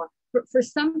networks and so on. For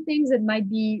some things, it might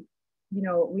be,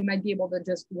 we might be able to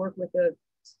just work with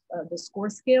the score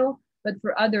scale, but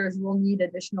for others, we'll need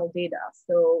additional data.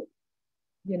 So,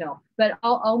 but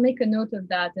I'll make a note of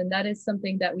that, and that is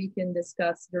something that we can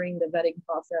discuss during the vetting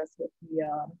process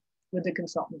with the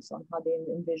consultants on how they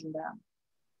envision that.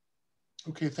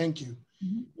 Okay, thank you.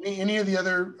 Mm-hmm. Any of the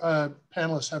other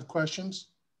panelists have questions?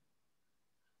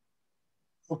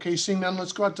 Okay, seeing none,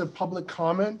 let's go out to public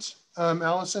comment.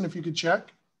 Allison, if you could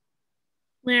check.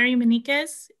 Larry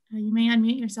Manikas, you may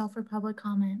unmute yourself for public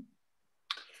comment.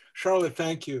 Charlotte,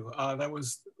 thank you. That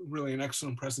was really an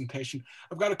excellent presentation.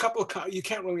 I've got a couple of, you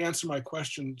can't really answer my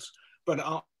questions, but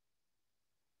I'll.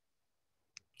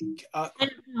 I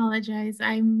apologize.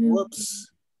 I moved.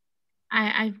 Whoops.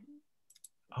 I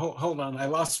Hold on, I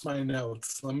lost my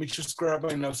notes. Let me just grab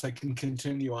my notes. I can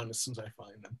continue on as soon as I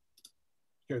find them.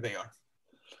 Here they are.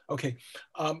 Okay.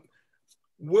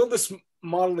 Will this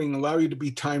modeling allow you to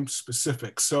be time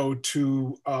specific? So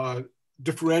to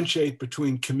differentiate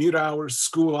between commute hours,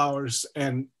 school hours,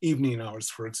 and evening hours,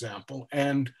 for example.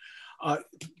 And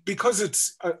because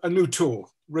it's a new tool,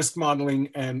 risk modeling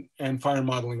and fire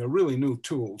modeling are really new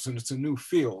tools, and it's a new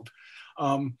field.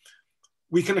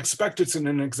 We can expect it's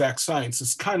an exact science.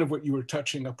 It's kind of what you were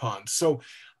touching upon. So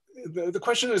the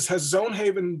question is, has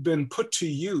Zonehaven been put to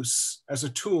use as a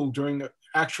tool during the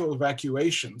actual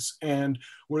evacuations? And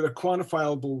were there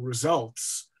quantifiable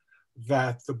results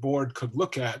that the board could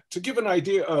look at to give an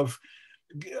idea of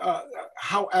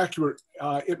how accurate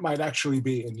it might actually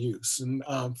be in use? And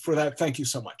for that, thank you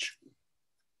so much.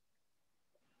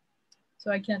 So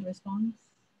I can't respond?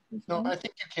 No, I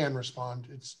think you can respond.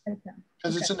 It's okay.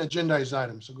 Because it's an agendized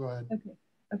item, so go ahead. Okay,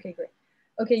 okay, great.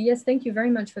 Okay, yes, thank you very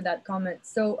much for that comment.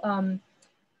 So,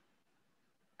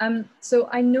 so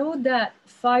I know that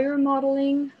fire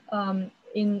modeling,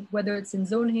 in whether it's in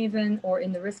Zonehaven or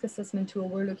in the risk assessment tool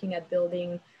we're looking at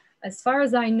building, as far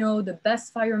as I know, the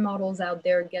best fire models out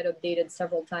there get updated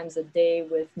several times a day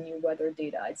with new weather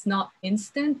data. It's not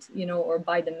instant, or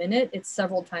by the minute, it's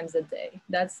several times a day.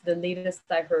 That's the latest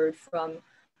I heard from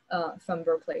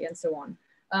Berkeley and so on.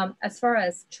 As far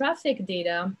as traffic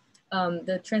data,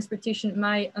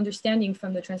 my understanding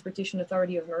from the Transportation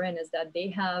Authority of Marin is that they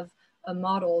have a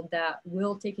model that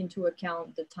will take into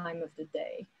account the time of the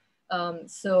day.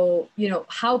 So, you know,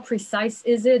 how precise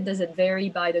is it? Does it vary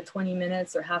by the 20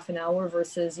 minutes or half an hour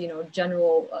versus, you know,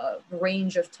 general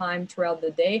range of time throughout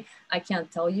the day? I can't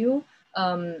tell you.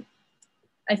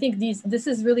 I think this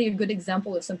is really a good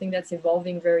example of something that's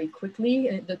evolving very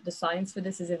quickly. The science for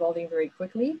this is evolving very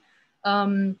quickly.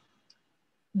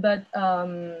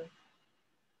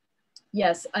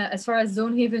 Yes, as far as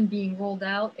Zone Haven being rolled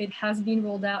out, it has been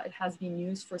rolled out. It has been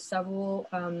used for several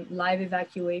live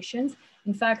evacuations.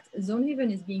 In fact, Zone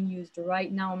Haven is being used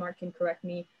right now, Mark can correct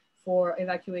me, for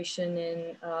evacuation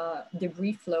in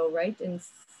debris flow, right? In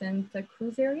Santa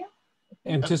Cruz area?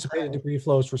 Anticipated debris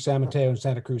flows for San Mateo and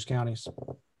Santa Cruz counties.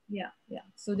 Yeah.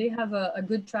 So they have a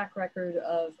good track record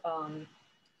of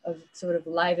sort of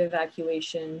live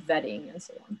evacuation vetting and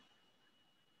so on.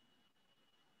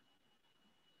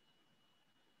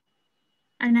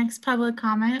 Our next public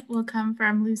comment will come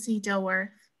from Lucy Dilworth.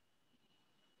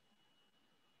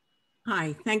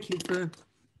 Hi, thank you for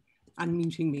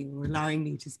unmuting me or allowing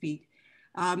me to speak.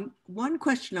 One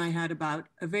question I had about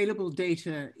available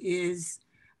data is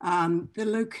the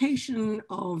location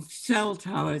of cell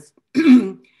towers.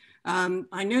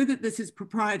 I know that this is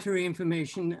proprietary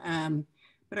information,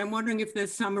 but I'm wondering if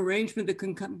there's some arrangement that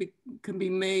can be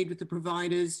made with the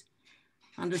providers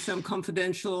under some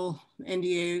confidential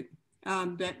NDA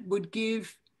that would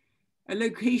give a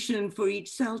location for each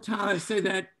cell tower so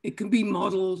that it can be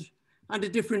modeled under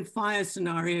different fire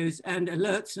scenarios and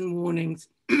alerts and warnings.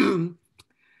 The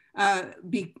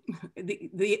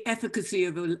efficacy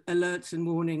of alerts and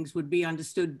warnings would be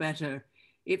understood better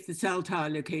if the cell tower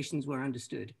locations were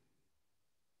understood.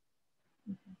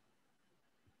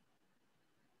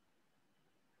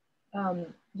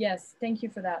 Yes, thank you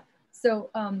for that. So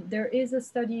there is a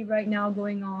study right now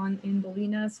going on in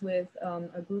Bolinas with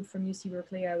a group from UC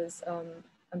Berkeley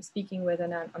I'm speaking with,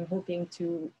 and I'm hoping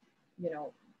to, you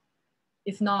know,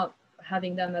 if not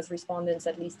having them as respondents,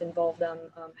 at least involve them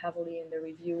heavily in the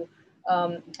review.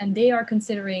 And they are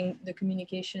considering the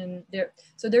communication there.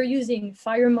 So they're using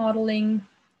fire modeling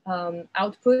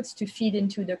outputs to feed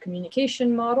into the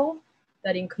communication model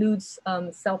that includes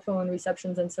cell phone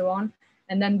receptions and so on.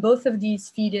 And then both of these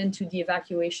feed into the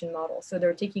evacuation model. So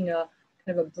they're taking a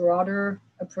kind of a broader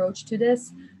approach to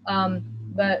this.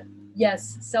 But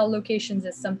yes, cell locations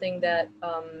is something that,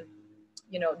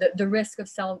 you know, the risk of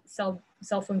cell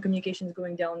phone communications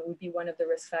going down would be one of the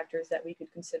risk factors that we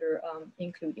could consider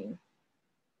including.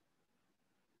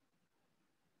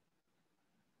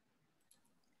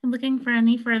 I'm looking for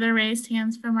any further raised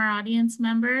hands from our audience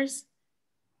members,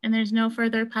 and there's no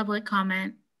further public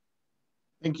comment.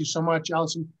 Thank you so much,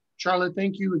 Allison. Charlotte,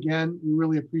 thank you again. We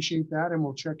really appreciate that, and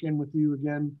we'll check in with you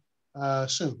again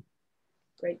soon.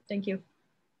 Great, thank you.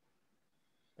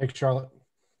 Thanks, Charlotte.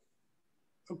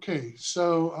 Okay,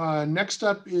 so next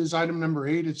up is item number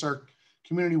 8. It's our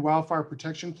Community Wildfire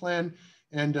Protection Plan.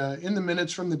 And in the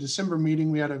minutes from the December meeting,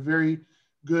 we had a very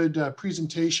good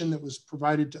presentation that was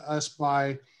provided to us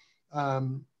by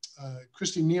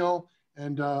Christy Neal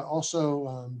and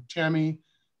also Tammy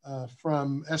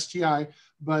from STI.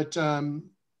 But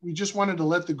we just wanted to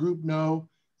let the group know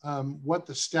what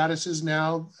the status is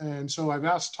now. And so I've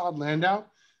asked Todd Landau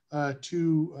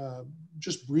to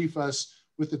just brief us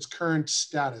with its current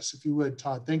status. If you would,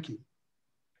 Todd, thank you.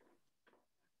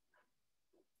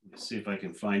 Let's see if I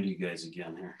can find you guys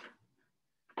again here.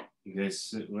 You guys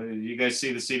see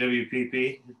the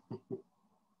CWPP?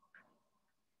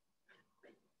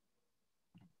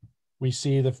 We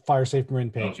see the Fire Safe Marin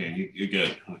page. Okay, you're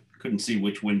good. I couldn't see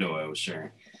which window I was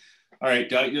sharing. All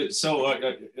right,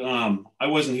 I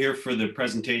wasn't here for the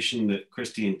presentation that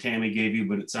Christy and Tammy gave you,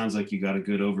 but it sounds like you got a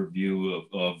good overview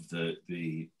of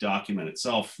the document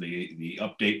itself, the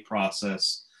update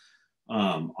process.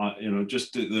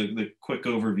 Just the quick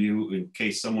overview in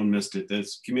case someone missed it.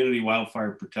 This Community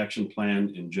Wildfire Protection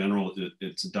Plan in general,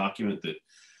 it's a document that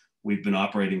we've been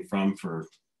operating from for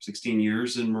 16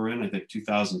 years in Marin. I think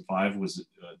 2005 was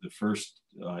the first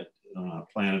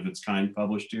plan of its kind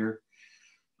published here.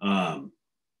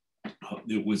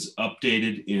 It was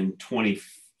updated in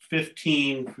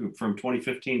 2015, from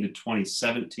 2015 to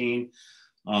 2017,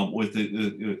 with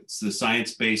it's the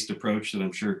science-based approach that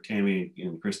I'm sure Tammy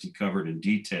and Christy covered in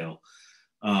detail.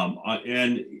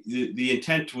 And the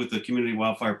intent with the Community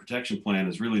Wildfire Protection Plan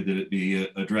is really that it be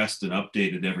addressed and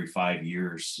updated every 5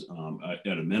 years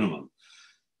at a minimum.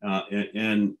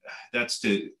 And that's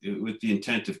with the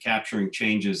intent of capturing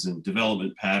changes in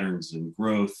development patterns and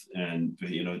growth, and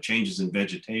changes in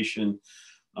vegetation,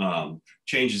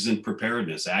 changes in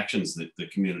preparedness, actions that the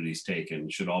community's taken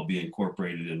should all be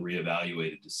incorporated and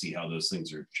reevaluated to see how those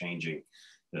things are changing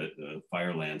the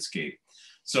fire landscape.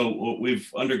 So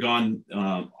we've undergone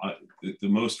the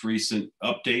most recent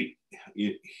update.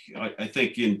 I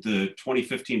think in the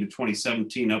 2015 to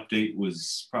 2017 update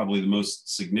was probably the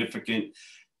most significant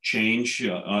change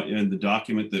in the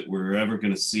document that we're ever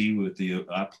going to see with the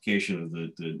application of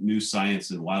the new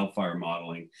science and wildfire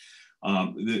modeling.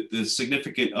 The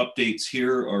significant updates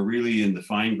here are really in the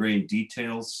fine-grained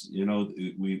details. You know,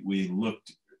 we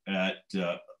looked at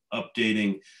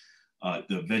updating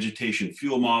the vegetation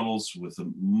fuel models with a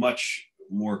much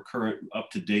more current,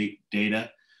 up-to-date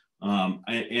data.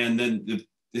 And then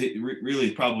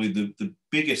really probably the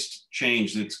biggest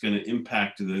change that's going to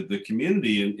impact the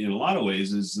community in a lot of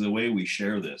ways is the way we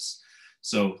share this.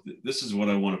 So this is what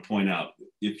I want to point out.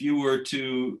 If you're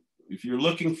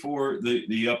looking for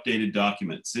the updated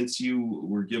document, since you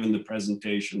were given the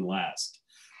presentation last,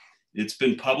 it's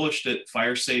been published at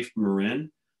FireSafe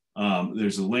Marin.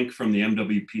 There's a link from the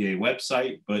MWPA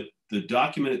website, but the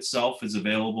document itself is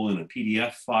available in a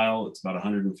PDF file. It's about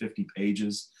 150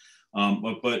 pages.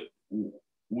 But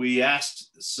we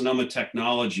asked Sonoma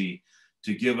Technology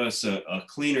to give us a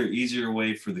cleaner, easier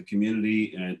way for the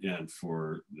community and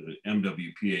for the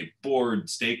MWPA board,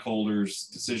 stakeholders,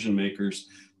 decision makers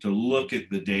to look at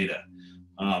the data.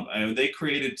 And they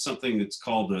created something that's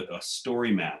called a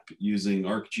story map using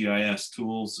ArcGIS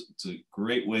tools. It's a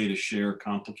great way to share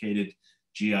complicated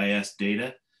GIS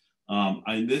data.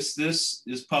 And this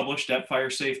is published at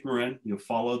FireSafe Marin. You'll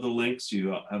follow the links.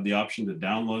 You have the option to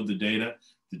download the data,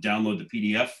 to download the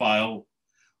PDF file,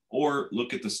 or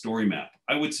look at the story map.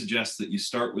 I would suggest that you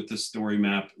start with the story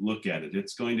map, look at it.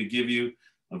 It's going to give you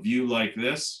a view like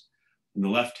this. In the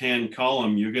left-hand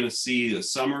column, you're going to see a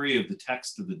summary of the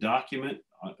text of the document.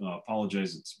 I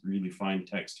apologize, it's really fine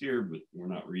text here, but we're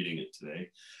not reading it today.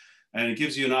 And it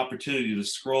gives you an opportunity to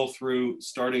scroll through,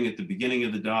 starting at the beginning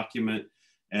of the document,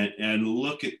 and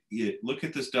look at it, look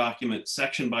at this document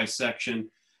section by section,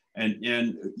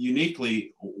 and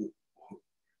uniquely,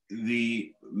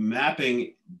 the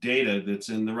mapping data that's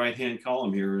in the right-hand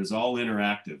column here is all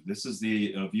interactive. This is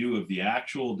the view of the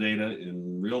actual data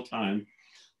in real time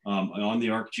on the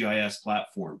ArcGIS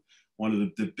platform. One of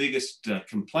the biggest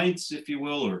complaints, if you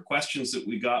will, or questions that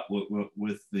we got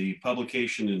with the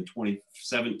publication in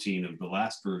 2017 of the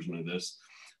last version of this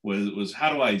was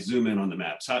how do I zoom in on the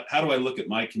maps? How do I look at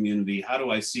my community? How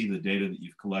do I see the data that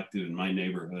you've collected in my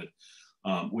neighborhood?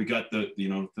 We got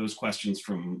those questions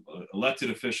from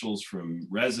elected officials, from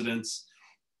residents,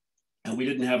 and we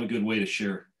didn't have a good way to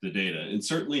share the data, and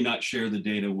certainly not share the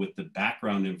data with the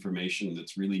background information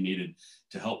that's really needed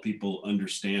to help people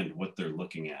understand what they're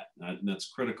looking at. And that's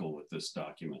critical with this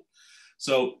document.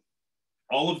 So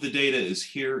all of the data is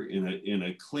here in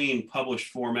a clean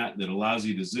published format that allows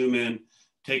you to zoom in,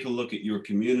 take a look at your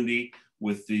community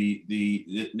with the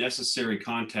necessary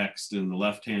context in the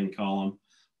left-hand column.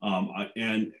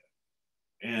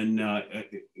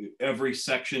 Every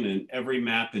section and every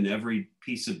map and every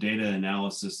piece of data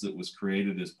analysis that was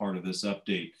created as part of this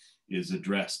update is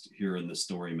addressed here in the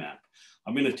story map.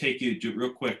 I'm going to take you to,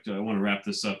 real quick, I want to wrap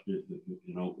this up in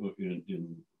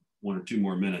 1 or 2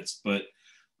 more minutes, but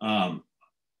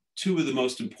 2 of the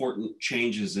most important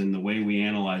changes in the way we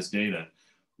analyze data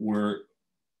were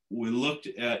we looked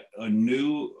at a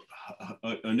new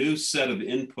set of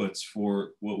inputs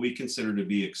for what we consider to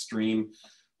be extreme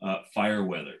fire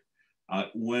weather.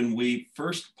 When we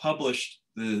first published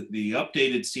the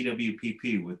updated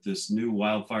CWPP with this new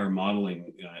wildfire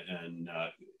modeling and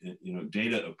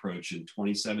data approach in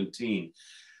 2017,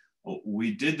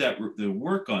 we did the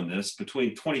work on this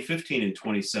between 2015 and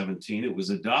 2017. It was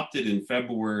adopted in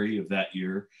February of that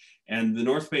year, and the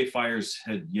North Bay fires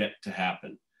had yet to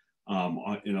happen.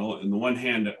 On the one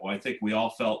hand, I think we all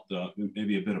felt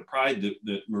maybe a bit of pride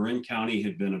that Marin County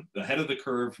had been ahead of the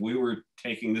curve. We were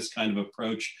taking this kind of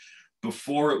approach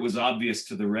before it was obvious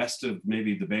to the rest of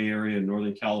maybe the Bay Area and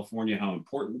Northern California how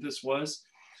important this was.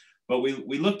 But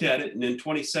we looked at it, and in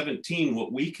 2017,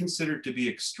 what we considered to be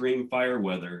extreme fire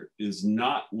weather is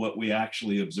not what we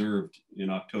actually observed in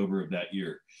October of that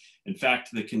year. In fact,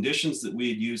 the conditions that we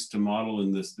had used to model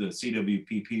in the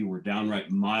CWPP were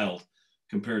downright mild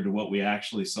compared to what we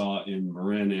actually saw in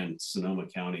Marin and Sonoma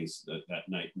counties that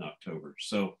night in October.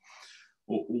 So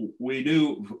we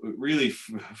knew really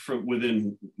from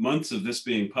within months of this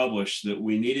being published that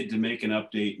we needed to make an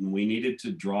update, and we needed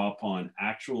to draw upon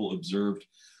actual observed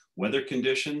weather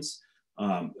conditions.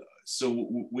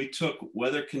 So we took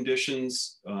weather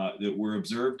conditions that were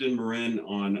observed in Marin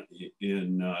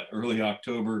in early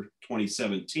October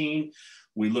 2017.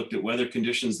 We looked at weather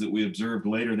conditions that we observed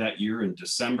later that year in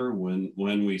December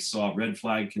when we saw red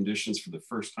flag conditions for the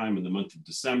first time in the month of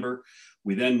December.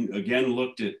 We then again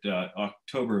looked at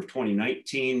October of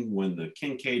 2019 when the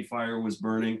Kincaid fire was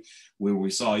burning, where we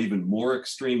saw even more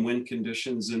extreme wind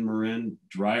conditions in Marin,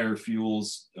 drier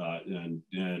fuels, and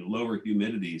lower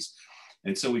humidities.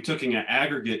 And so we took an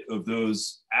aggregate of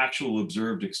those actual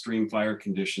observed extreme fire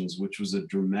conditions, which was a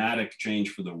dramatic change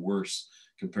for the worse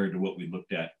compared to what we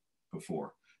looked at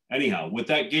before. Anyhow, what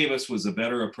that gave us was a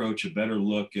better approach, a better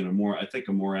look, and a more, I think,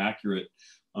 a more accurate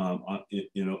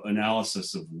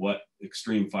analysis of what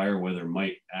extreme fire weather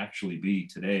might actually be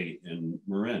today in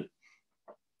Marin.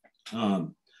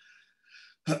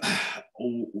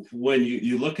 When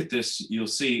you look at this, you'll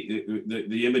see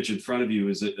the image in front of you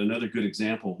is another good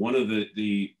example. One of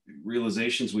the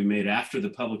realizations we made after the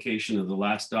publication of the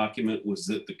last document was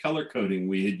that the color coding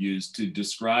we had used to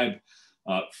describe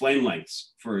flame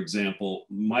lengths, for example,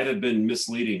 might have been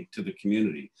misleading to the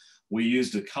community. We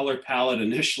used a color palette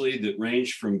initially that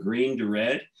ranged from green to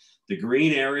red. The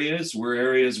green areas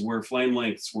where flame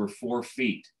lengths were 4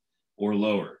 feet or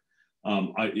lower.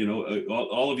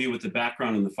 All of you with the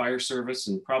background in the fire service,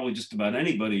 and probably just about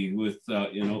anybody with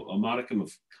a modicum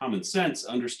of common sense,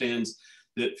 understands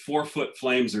that 4-foot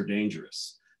flames are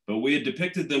dangerous. But we had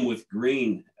depicted them with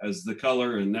green as the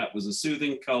color, and that was a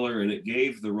soothing color, and it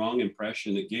gave the wrong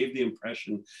impression. It gave the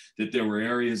impression that there were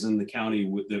areas in the county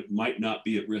that might not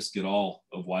be at risk at all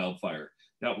of wildfire.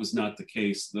 That was not the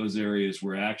case. Those areas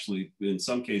were actually, in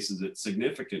some cases, at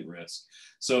significant risk.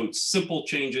 So simple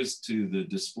changes to the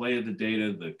display of the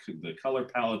data, the color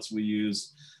palettes we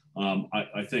use,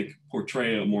 I think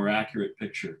portray a more accurate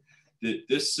picture.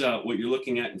 What you're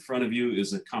looking at in front of you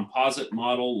is a composite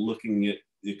model looking at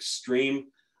extreme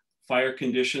fire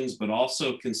conditions, but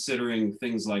also considering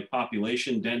things like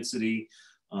population density,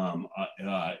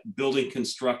 building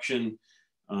construction,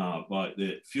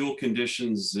 the fuel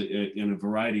conditions, and a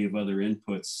variety of other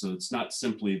inputs. So it's not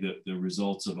simply the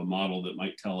results of a model that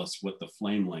might tell us what the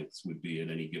flame lengths would be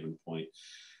at any given point.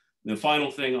 The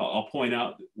final thing I'll point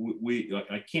out,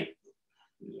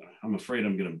 I'm afraid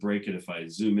I'm going to break it if I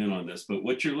zoom in on this, but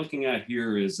what you're looking at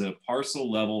here is a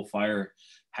parcel level fire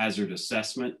hazard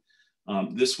assessment.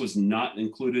 This was not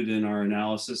included in our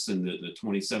analysis in the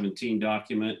 2017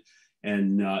 document.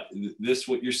 And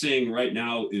what you're seeing right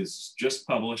now is just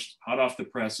published, hot off the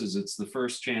presses. It's the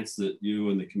first chance that you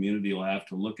and the community will have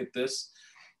to look at this.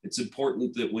 It's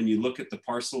important that when you look at the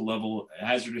parcel level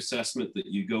hazard assessment, that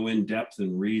you go in depth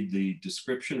and read the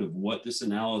description of what this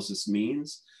analysis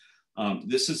means.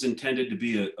 This is intended to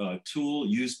be a tool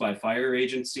used by fire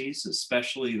agencies,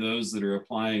 especially those that are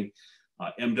applying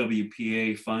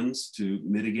MWPA funds to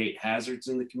mitigate hazards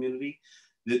in the community.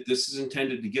 This is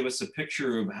intended to give us a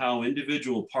picture of how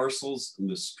individual parcels and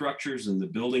the structures and the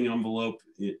building envelope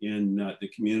in the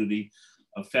community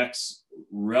affects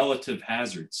relative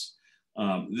hazards.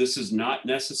 This is not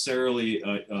necessarily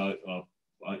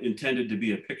intended to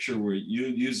be a picture where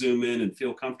you zoom in and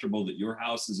feel comfortable that your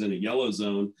house is in a yellow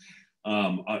zone.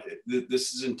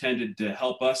 This is intended to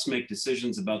help us make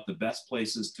decisions about the best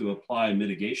places to apply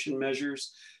mitigation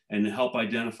measures and help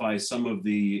identify some of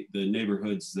the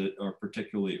neighborhoods that are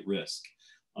particularly at risk.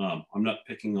 I'm not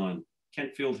picking on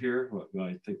Kentfield here.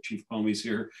 I think Chief Pomey's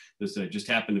here. I just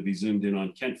happened to be zoomed in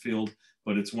on Kentfield,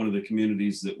 but it's one of the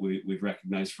communities that we've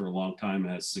recognized for a long time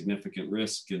has significant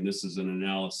risk. And this is an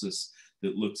analysis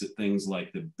that looks at things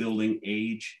like the building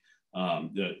age,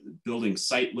 the building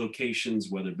site locations,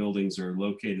 whether buildings are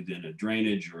located in a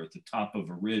drainage or at the top of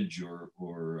a ridge or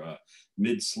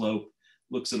mid-slope.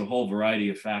 Looks at a whole variety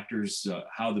of factors,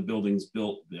 how the building's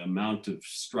built, the amount of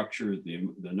structure, the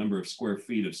number of square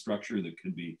feet of structure that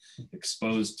could be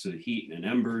exposed to heat and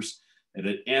embers. And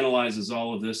it analyzes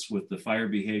all of this with the fire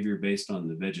behavior based on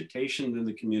the vegetation in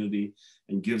the community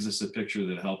and gives us a picture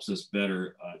that helps us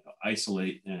better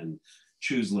isolate and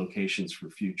choose locations for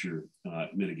future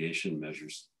mitigation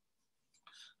measures.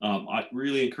 I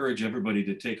really encourage everybody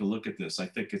to take a look at this. I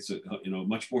think it's a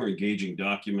much more engaging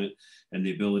document, and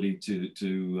the ability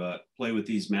to play with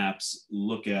these maps,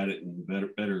 look at it, and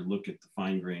better look at the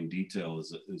fine-grained detail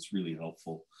is really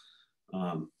helpful.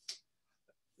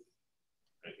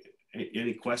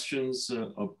 Any questions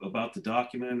about the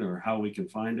document or how we can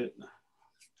find it?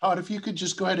 Todd, if you could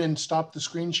just go ahead and stop the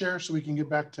screen share so we can get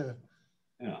back to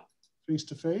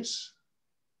face-to-face.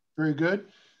 Very good.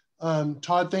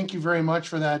 Todd, thank you very much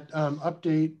for that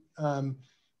update.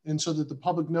 And so that the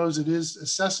public knows it is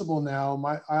accessible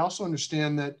now. I also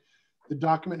understand that the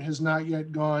document has not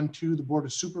yet gone to the Board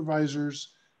of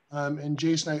Supervisors. And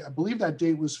Jason, I believe that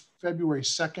date was February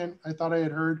 2nd. I thought I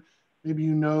had heard. Maybe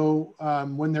you know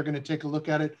when they're going to take a look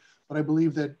at it. But I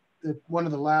believe that one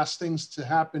of the last things to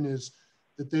happen is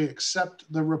that they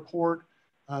accept the report.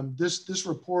 This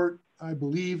report I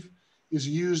believe, is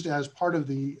used as part of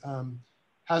the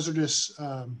hazardous,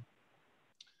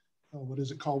 what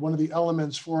is it called? One of the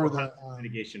elements for the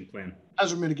mitigation plan.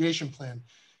 Hazard mitigation plan.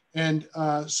 And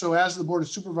so as the Board of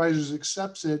Supervisors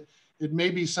accepts it, it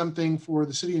may be something for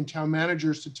the city and town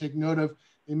managers to take note of.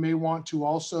 They may want to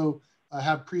also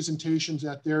have presentations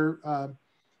at their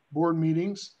board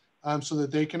meetings so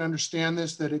that they can understand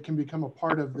this, that it can become a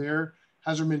part of their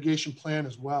hazard mitigation plan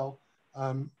as well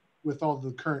with all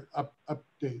the current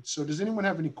updates. So does anyone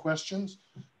have any questions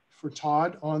for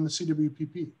Todd on the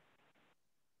CWPP?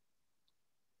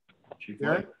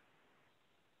 Derek?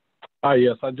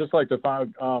 Yes, I'd just like to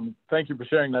thank you for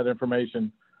sharing that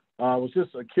information. I was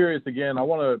just curious again, I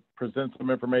want to present some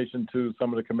information to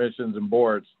some of the commissions and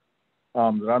boards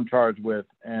that I'm charged with,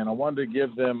 and I wanted to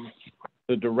give them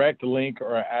the direct link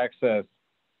or access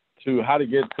to how to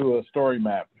get to a story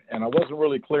map. And I wasn't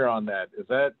really clear on that. Is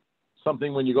that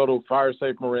something when you go to Fire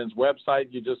Safe Marin's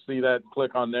website, you just see that,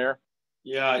 click on there?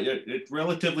 Yeah, it's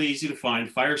relatively easy to find,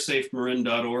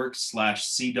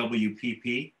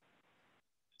 firesafemarin.org/CWPP.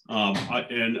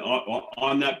 And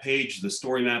on that page, the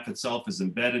story map itself is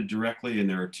embedded directly, and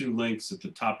there are 2 links at the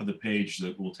top of the page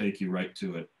that will take you right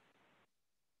to it.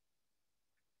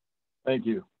 Thank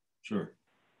you. Sure.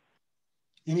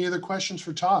 Any other questions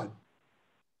for Todd?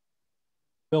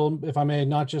 Bill, if I may,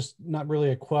 not really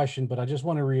a question, but I just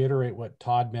want to reiterate what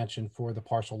Todd mentioned for the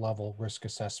parcel level risk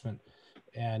assessment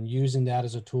and using that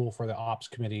as a tool for the ops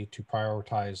committee to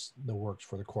prioritize the works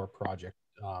for the core project.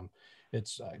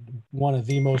 It's one of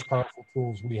the most powerful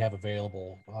tools we have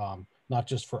available, not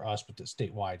just for us, but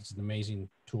statewide. It's an amazing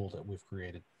tool that we've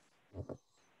created.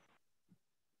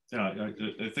 Yeah,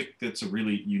 I think that's a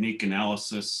really unique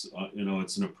analysis. You know,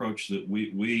 it's an approach that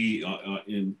we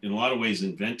in a lot of ways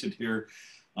invented here.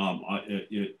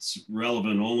 It's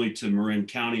relevant only to Marin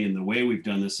County and the way we've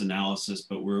done this analysis,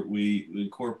 but we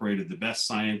incorporated the best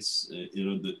science, you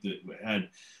know, that had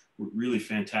really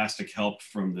fantastic help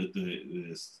from the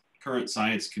current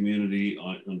science community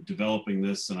on developing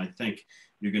this. And I think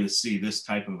you're going to see this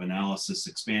type of analysis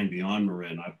expand beyond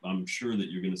Marin. I'm sure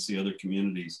that you're going to see other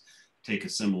communities take a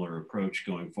similar approach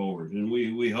going forward. And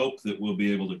we hope that we'll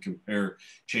be able to compare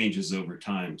changes over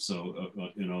time. So,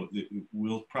 you know,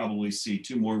 we'll probably see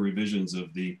 2 more revisions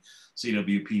of the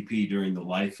CWPP during the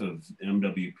life of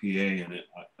MWPA. And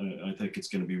I think it's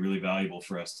going to be really valuable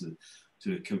for us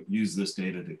to use this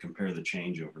data to compare the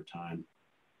change over time.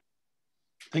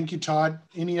 Thank you, Todd.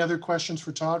 Any other questions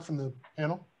for Todd from the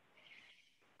panel?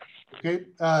 Okay,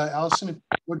 Allison,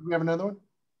 do we have another one?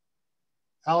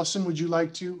 Allison, would you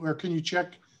like to, or can you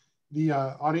check the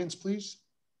audience, please?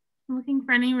 I'm looking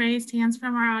for any raised hands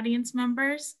from our audience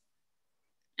members,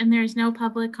 and there's no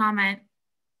public comment.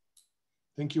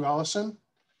 Thank you, Allison.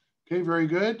 Okay, very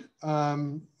good.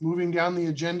 Moving down the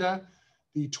agenda,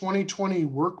 the 2020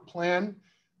 work plan.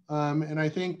 And I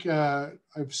think I've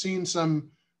seen some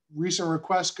recent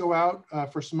requests go out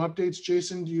for some updates.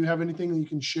 Jason, do you have anything that you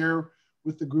can share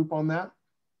with the group on that?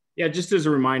 Yeah, just as a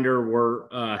reminder, we're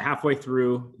halfway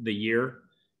through the year,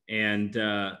 and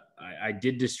I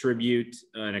did distribute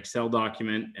an Excel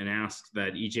document and asked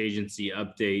that each agency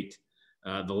update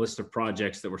the list of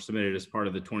projects that were submitted as part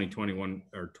of the 2021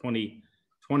 or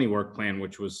 2020 work plan,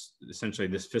 which was essentially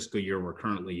this fiscal year we're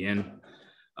currently in.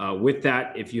 With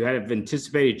that, if you have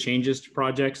anticipated changes to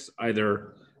projects,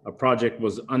 either a project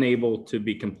was unable to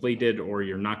be completed or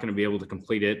you're not going to be able to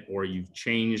complete it, or you've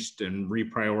changed and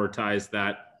reprioritized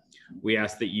that, we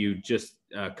ask that you just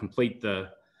complete the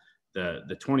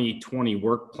 2020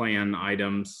 work plan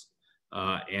items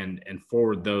and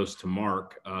forward those to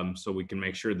Mark so we can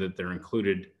make sure that they're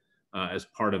included as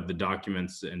part of the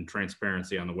documents and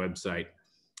transparency on the website.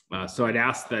 So I'd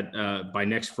ask that by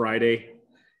next Friday,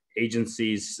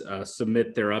 agencies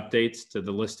submit their updates to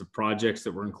the list of projects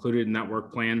that were included in that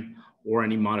work plan, or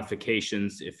any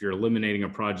modifications. If you're eliminating a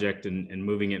project and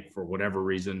moving it for whatever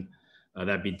reason,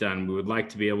 that'd be done. We would like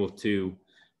to be able to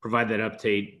provide that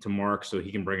update to Mark so he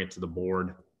can bring it to the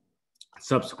board.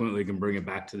 Subsequently, can bring it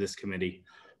back to this committee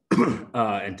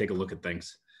and take a look at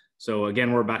things. So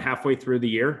again, we're about halfway through the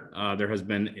year. There has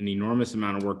been an enormous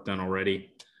amount of work done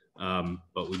already,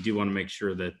 but we do want to make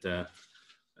sure that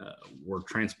we're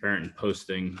transparent in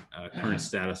posting current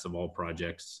status of all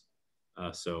projects.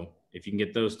 So if you can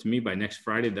get those to me by next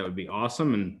Friday, that would be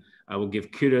awesome. And I will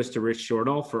give kudos to Rich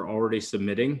Shortall for already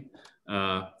submitting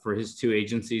for his 2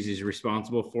 agencies he's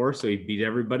responsible for. So he beat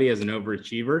everybody as an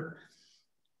overachiever.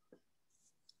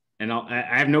 And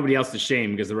I have nobody else to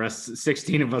shame because the rest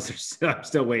 16 of us are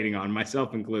still waiting on,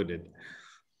 myself included.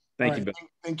 Thank you, Bill.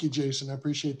 Thank you, Jason. I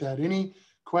appreciate that. Any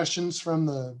questions from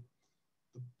the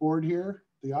board here,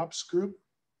 the ops group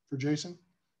for Jason?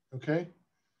 Okay.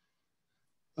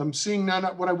 I'm seeing none.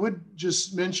 What I would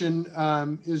just mention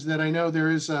is that I know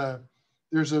there's a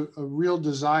real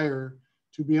desire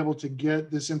to be able to get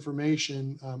this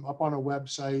information up on a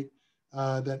website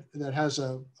that has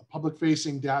a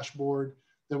public-facing dashboard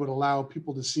that would allow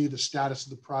people to see the status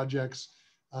of the projects.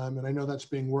 And I know that's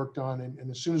being worked on.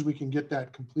 And as soon as we can get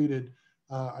that completed,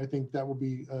 I think that will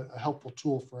be a helpful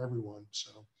tool for everyone.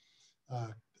 So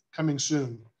coming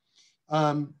soon.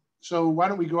 So why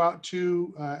don't we go out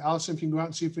to, Allison, if you can go out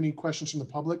and see if any questions from the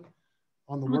public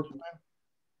on the work plan.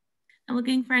 I'm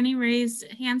looking for any raised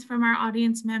hands from our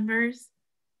audience members.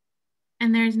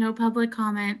 And there's no public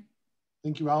comment.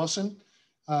 Thank you, Allison.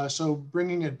 So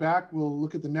bringing it back, we'll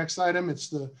look at the next item. It's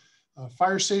the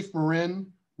Fire Safe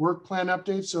Marin work plan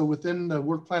update. So within the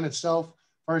work plan itself,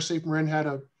 Fire Safe Marin had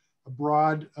a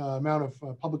broad amount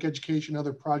of public education,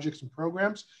 other projects and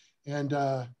programs. And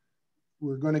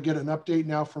we're going to get an update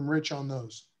now from Rich on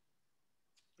those.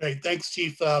 Great, thanks,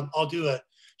 Chief. I'll do a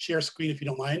share screen if you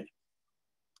don't mind.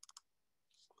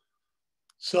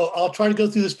 So I'll try to go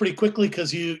through this pretty quickly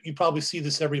because you probably see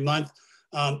this every month.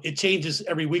 It changes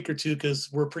every week or two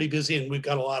because we're pretty busy and we've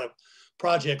got a lot of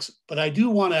projects. But I do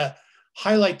want to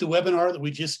highlight the webinar that we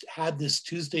just had this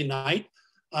Tuesday night.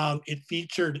 It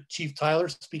featured Chief Tyler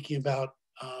speaking about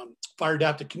fire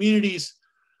adapted communities,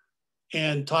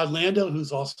 and Todd Lando,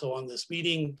 who's also on this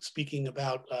meeting, speaking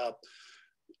about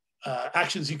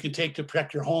actions you can take to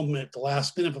protect your home at the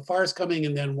last minute if a fire's coming.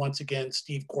 And then once again,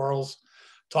 Steve Quarles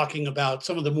talking about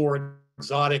some of the more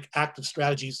exotic active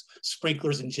strategies,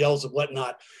 sprinklers and gels and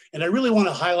whatnot. And I really want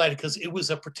to highlight it because it was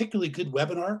a particularly good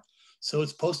webinar. So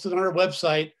it's posted on our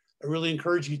website. I really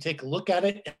encourage you to take a look at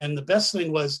it. And the best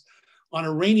thing was on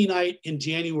a rainy night in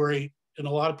January, and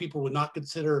a lot of people would not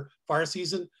consider fire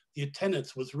season, the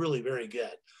attendance was really very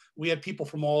good. We had people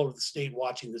from all over the state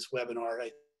watching this webinar.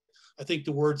 I think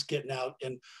the word's getting out,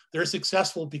 and they're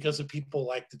successful because of people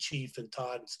like the Chief and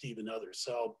Todd and Steve and others.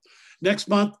 So next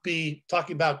month, be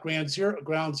talking about Ground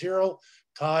Zero.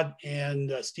 Todd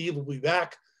and Steve will be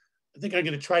back. I think I'm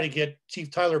going to try to get Chief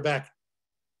Tyler back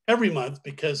every month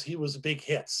because he was a big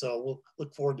hit. So we'll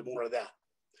look forward to more of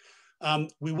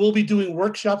that. We will be doing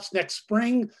workshops next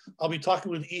spring. I'll be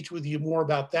talking with each of you more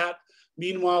about that.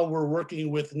 Meanwhile, we're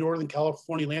working with Northern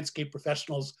California landscape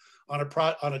professionals on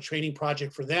a training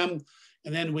project for them.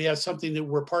 And then we have something that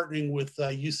we're partnering with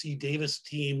UC Davis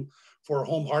team for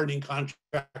home hardening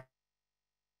contractors.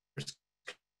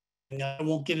 I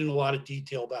won't get into a lot of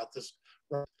detail about this.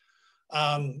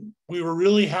 We were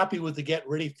really happy with the Get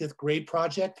Ready 5th Grade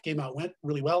project. Went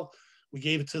really well. We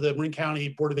gave it to the Marin County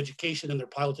Board of Education and they're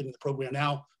piloting the program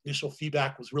now. Initial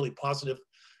feedback was really positive.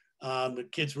 The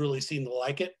kids really seem to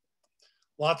like it.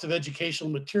 Lots of educational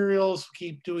materials,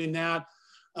 keep doing that.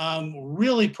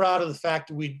 Really proud of the fact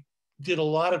that we did a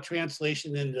lot of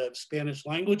translation into Spanish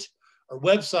language. Our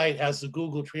website has the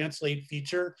Google Translate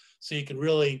feature, so you can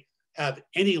really have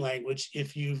any language.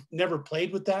 If you've never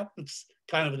played with that, it's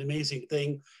kind of an amazing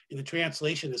thing. And the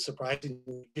translation is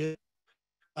surprisingly good.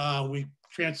 We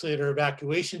translated our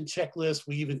evacuation checklist.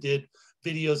 We even did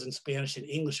videos in Spanish and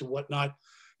English and whatnot.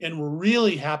 And we're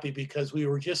really happy because we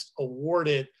were just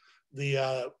awarded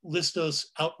the Listos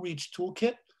Outreach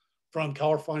Toolkit from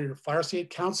California Fire Safety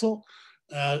Council,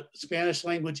 Spanish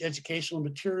language educational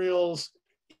materials,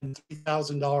 and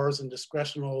 $3,000 in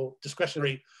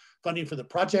discretionary funding for the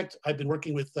project. I've been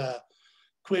working with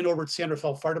Quinn over at San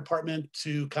Rafael Fire Department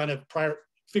to kind of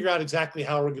figure out exactly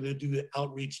how we're going to do the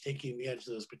outreach, taking advantage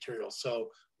of those materials. So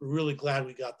we're really glad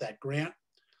we got that grant.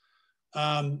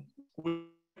 We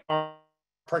are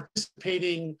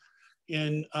participating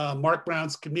in Mark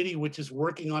Brown's committee, which is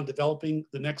working on developing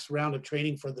the next round of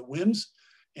training for the WIMS.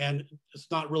 And it's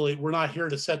not really, we're not here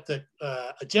to set the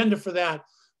agenda for that,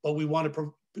 but we want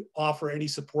to offer any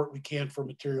support we can for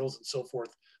materials and so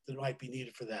forth that might be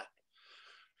needed for that.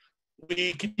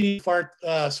 We continue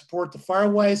to support the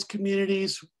Firewise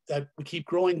communities that we keep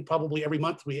growing. Probably every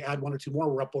month we add 1 or 2 more.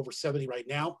 We're up over 70 right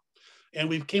now. And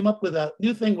we've came up with a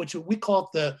new thing, which we call it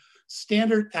the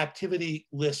standard activity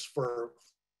list for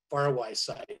Firewise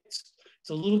sites. It's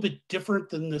a little bit different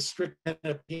than the strict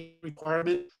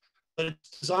requirement, but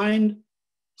it's designed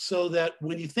so that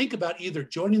when you think about either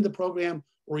joining the program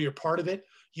or you're part of it,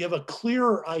 you have a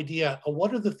clearer idea of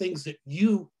what are the things that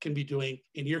you can be doing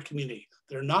in your community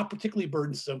that are not particularly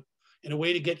burdensome, in a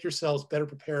way to get yourselves better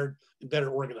prepared and better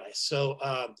organized. So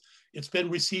it's been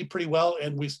received pretty well,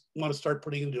 and we want to start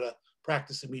putting into a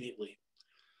practice immediately.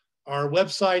 Our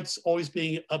website's always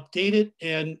being updated,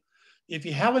 and if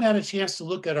you haven't had a chance to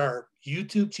look at our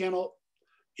YouTube channel,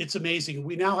 it's amazing.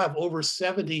 We now have over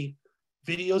 70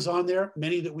 videos on there,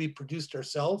 many that we produced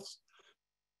ourselves,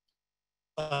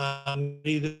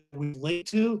 many that we linked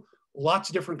to, lots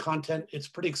of different content. It's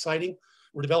pretty exciting.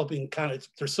 We're developing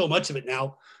there's so much of it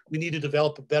now. We need to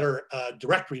develop a better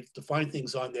directory to find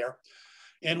things on there.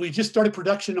 And we just started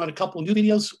production on a couple of new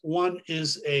videos. One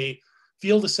is a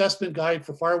field assessment guide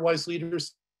for Firewise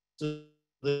leaders so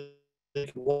that they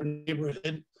can walk in the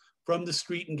neighborhood from the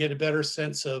street and get a better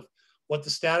sense of what the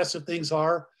status of things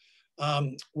are.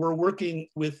 We're working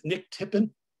with Nick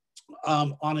Tippin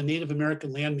on a Native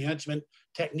American land management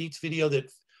techniques video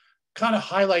that kind of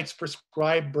highlights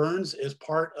prescribed burns as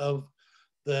part of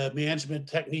the management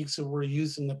techniques that were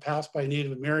used in the past by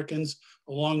Native Americans,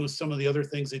 along with some of the other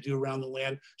things they do around the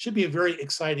land. Should be a very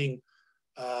exciting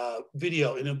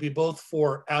video, and it'll be both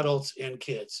for adults and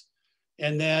kids.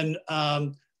 And then I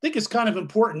think it's kind of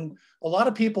important. A lot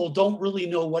of people don't really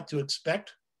know what to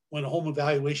expect when a home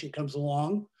evaluation comes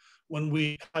along. When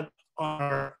we had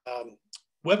our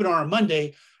webinar on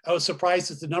Monday, I was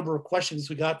surprised at the number of questions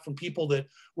we got from people that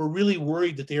were really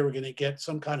worried that they were going to get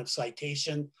some kind of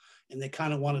citation, and they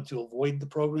kind of wanted to avoid the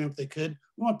program if they could.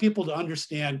 We want people to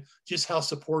understand just how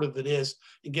supportive it is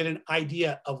and get an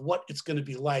idea of what it's going to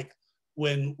be like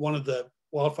when one of the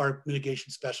wildfire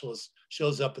mitigation specialists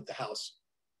shows up at the house.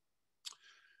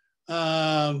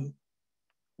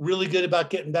 Really good about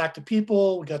getting back to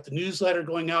people. We got the newsletter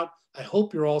going out. I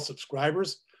hope you're all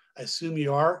subscribers. I assume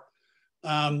you are.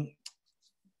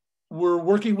 We're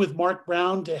working with Mark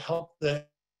Brown to help the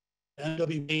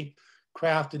MWPA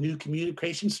craft a new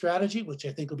communication strategy, which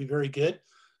I think will be very good.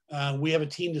 We have a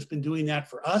team that's been doing that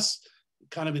for us,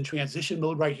 kind of in transition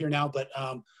mode right here now, but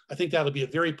I think that'll be a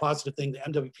very positive thing. The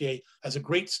MWPA has a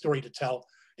great story to tell,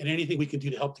 and anything we can do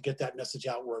to help to get that message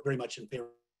out, we're very much in favor.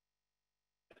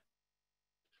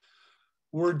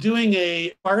 We're doing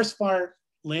a forest fire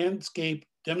landscape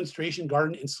demonstration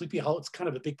garden in Sleepy Hollow. It's kind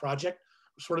of a big project.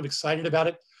 We're sort of excited about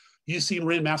it. UC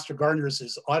Marin Master Gardeners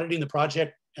is auditing the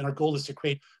project, and our goal is to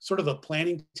create sort of a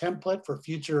planning template for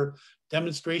future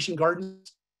demonstration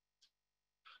gardens.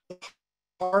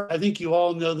 I think you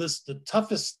all know this, the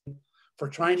toughest for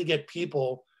trying to get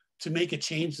people to make a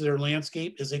change to their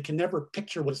landscape is they can never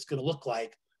picture what it's going to look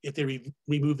like if they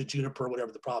remove the juniper or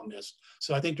whatever the problem is.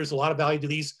 So I think there's a lot of value to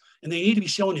these, and they need to be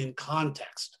shown in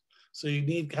context. So you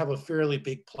need to have a fairly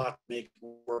big plot to make it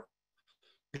work.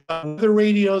 Other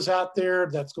radios out there,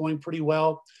 that's going pretty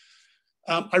well.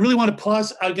 I really want to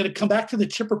pause. I'm going to come back to the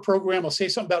chipper program. I'll say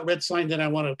something about red sign, then I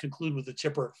want to conclude with the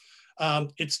chipper.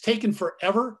 It's taken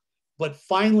forever, but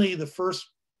finally the first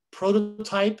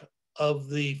prototype of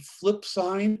the flip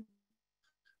sign,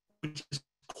 which is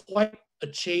quite a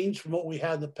change from what we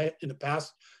had in the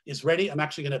past, is ready. I'm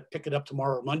actually going to pick it up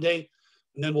tomorrow or Monday,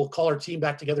 and then we'll call our team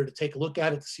back together to take a look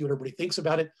at it to see what everybody thinks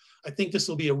about it. I think this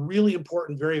will be a really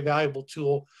important, very valuable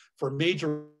tool for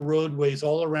major roadways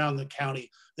all around the county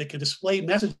that can display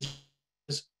messages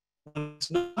when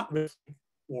it's not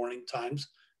warning times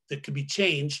that could be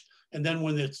changed. And then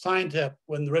when it's time to,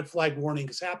 when the red flag warning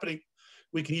is happening,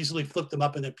 we can easily flip them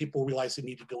up, and then people realize they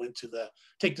need to go into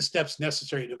take the steps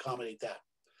necessary to accommodate that.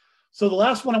 So the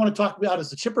last one I want to talk about is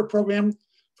the chipper program.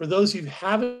 For those who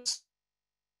haven't,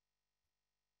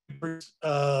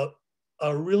 a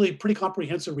really pretty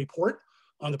comprehensive report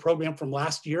on the program from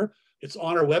last year. It's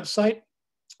on our website,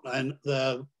 and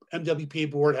the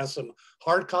MWPA board has some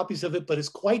hard copies of it, but it's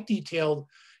quite detailed.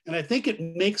 And I think it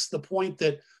makes the point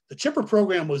that the chipper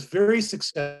program was very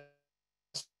successful,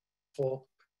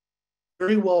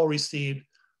 very well received,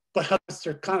 but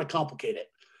they're kind of complicated.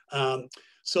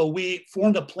 So we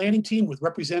formed a planning team with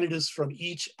representatives from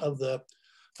each of the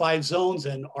 5 zones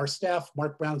and our staff,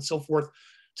 Mark Brown and so forth,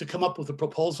 to come up with a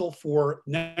proposal for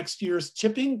next year's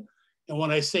chipping. And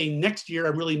when I say next year, I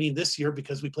really mean this year,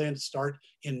 because we plan to start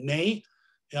in May.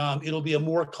 It'll be a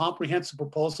more comprehensive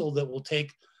proposal that will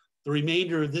take the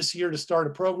remainder of this year to start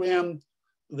a program,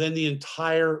 then the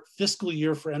entire fiscal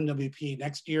year for MWPA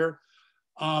next year.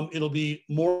 It'll be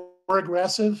more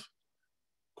aggressive,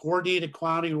 coordinated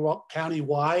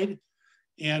county-wide.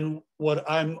 And what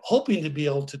I'm hoping to be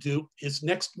able to do is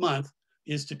next month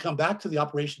is to come back to the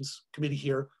operations committee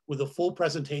here with a full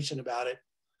presentation about it,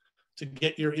 to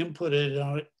get your input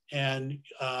on it and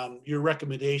your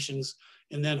recommendations.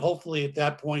 And then hopefully at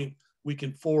that point, we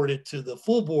can forward it to the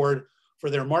full board for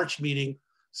their March meeting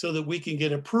so that we can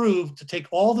get approved to take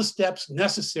all the steps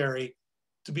necessary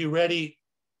to be ready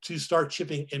to start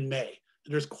chipping in May.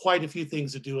 And there's quite a few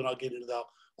things to do, and I'll get into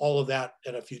all of that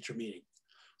at a future meeting.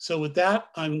 So with that,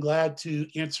 I'm glad to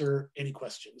answer any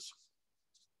questions.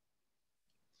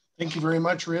 Thank you very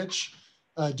much, Rich.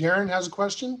 Darren has a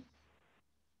question.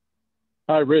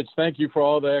 Hi, Rich. Thank you for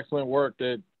all the excellent work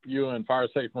that you and Fire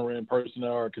Safe Marin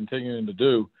personnel are continuing to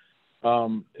do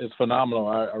is phenomenal.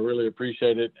 I really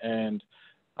appreciate it. And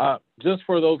just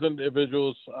for those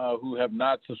individuals who have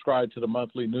not subscribed to the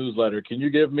monthly newsletter, can you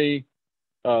give me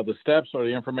the steps or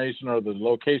the information or the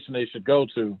location they should go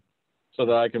to so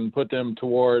that I can put them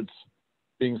towards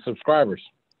being subscribers?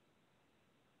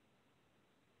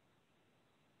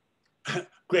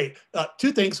 Great.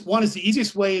 Two things. One is the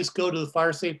easiest way is go to the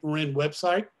Fire Safe Marin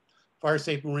website,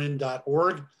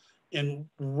 firesafemarin.org. And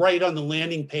right on the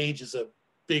landing page is a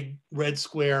big red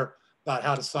square about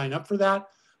how to sign up for that.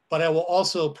 But I will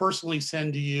also personally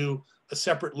send to you a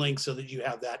separate link so that you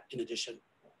have that in addition.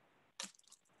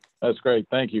 That's great.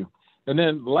 Thank you. And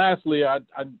then lastly, I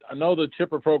know the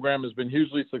chipper program has been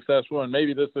hugely successful, and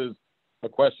maybe this is a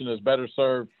question that's better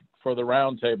served for the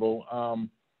roundtable.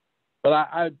 But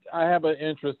I have an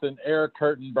interest in air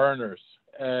curtain burners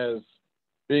as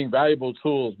being valuable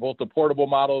tools, both the portable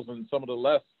models and some of the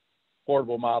less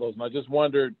portable models. And I just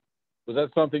wondered, was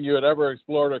that something you had ever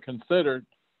explored or considered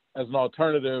as an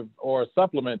alternative or a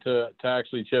supplement to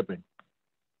actually chipping?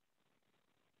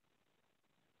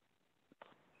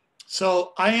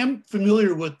 So I am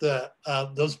familiar with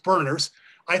those burners.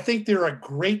 I think they're a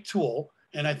great tool,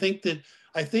 and I think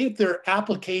their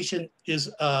application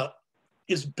is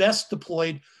best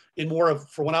deployed in more of,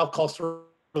 for what I'll call sort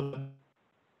of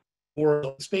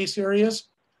more space areas,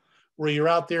 where you're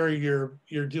out there,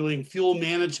 you're doing fuel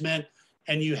management,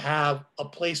 and you have a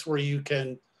place where you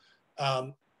can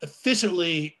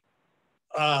efficiently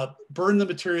burn the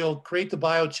material, create the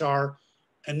biochar,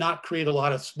 and not create a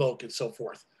lot of smoke and so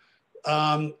forth.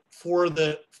 For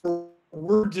what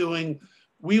we're doing,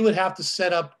 we would have to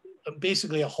set up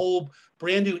basically a whole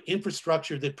brand new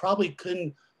infrastructure that probably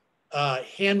couldn't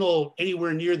handle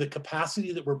anywhere near the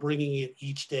capacity that we're bringing in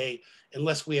each day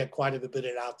unless we had quite a bit of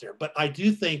it out there. But I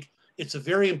do think it's a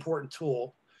very important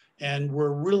tool, and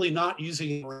we're really not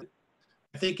using it.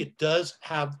 I think it does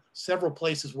have several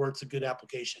places where it's a good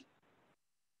application.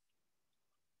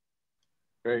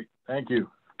 Great, thank you.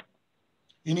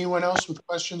 Anyone else with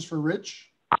questions for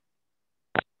Rich?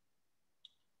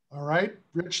 All right,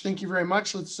 Rich, thank you very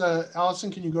much. Let's, Allison,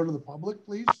 can you go to the public,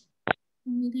 please?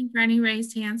 I'm looking for any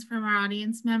raised hands from our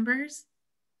audience members.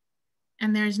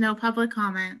 And there's no public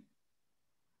comment.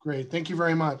 Great, thank you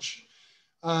very much.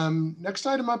 Next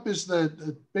item up is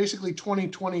the basically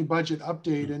 2020 budget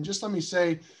update. And just let me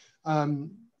say,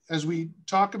 as we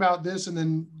talk about this and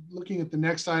then looking at the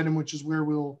next item, which is where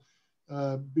we'll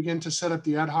begin to set up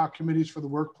the ad hoc committees for the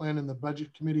work plan and the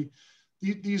budget committee.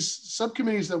 These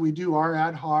subcommittees that we do are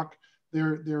ad hoc.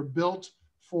 They're built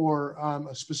for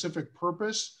a specific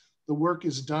purpose. The work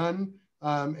is done,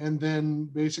 and then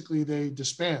basically they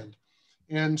disband.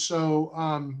 And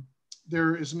so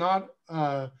there is not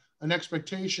an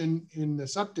expectation in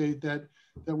this update that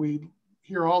we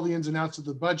hear all the ins and outs of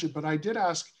the budget, but I did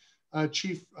ask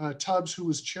Chief Tubbs, who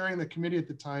was chairing the committee at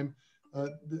the time,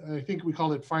 I think we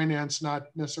called it finance, not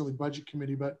necessarily budget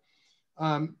committee, but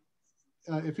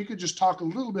if he could just talk a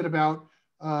little bit about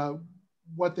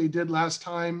what they did last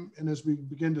time, and as we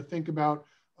begin to think about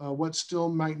what still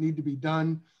might need to be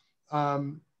done.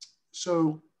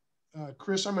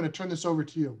 Chris, I'm going to turn this over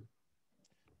to you.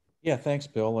 Yeah, thanks,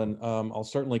 Bill. And I'll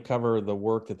certainly cover the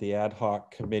work that the ad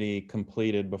hoc committee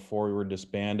completed before we were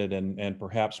disbanded, and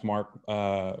perhaps Mark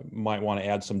might want to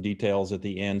add some details at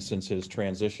the end since his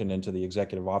transition into the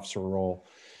executive officer role.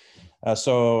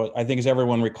 So I think, as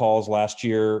everyone recalls, last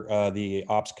year, the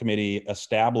Ops Committee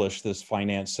established this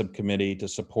finance subcommittee to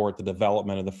support the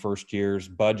development of the first year's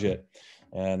budget.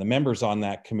 And the members on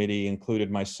that committee included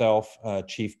myself,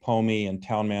 Chief Pomey, and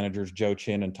town managers Joe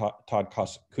Chin and Todd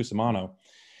Cusimano.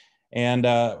 And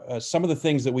some of the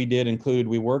things that we did include,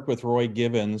 we worked with Roy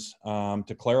Gibbons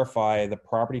to clarify the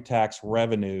property tax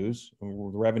revenues,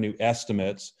 revenue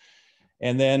estimates,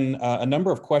 and then a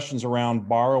number of questions around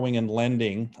borrowing and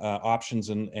lending options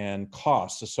and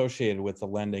costs associated with the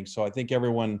lending. So I think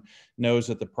everyone knows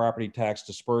that the property tax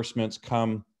disbursements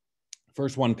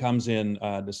first one comes in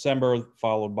December,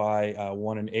 followed by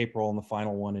one in April, and the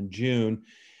final one in June.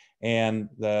 And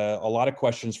a lot of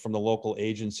questions from the local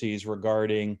agencies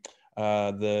regarding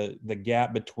the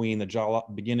gap between the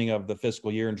beginning of the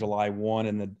fiscal year in July 1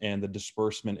 and the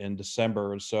disbursement in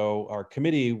December. And so our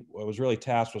committee was really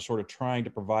tasked with sort of trying to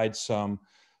provide some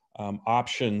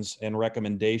options and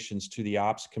recommendations to the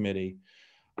Ops Committee.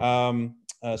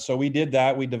 So we did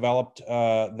that. We developed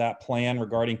that plan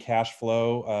regarding cash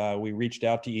flow. We reached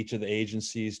out to each of the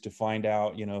agencies to find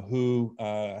out, who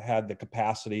had the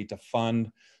capacity to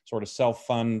sort of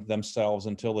self-fund themselves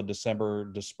until the December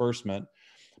disbursement.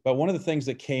 But one of the things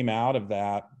that came out of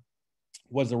that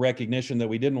was the recognition that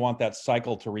we didn't want that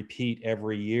cycle to repeat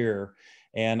every year.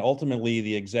 And ultimately,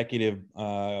 the executive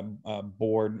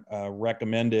board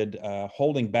recommended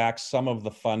holding back some of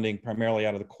the funding, primarily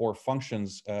out of the core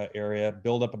functions area,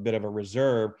 build up a bit of a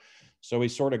reserve. So we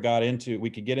sort of we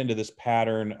could get into this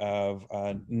pattern of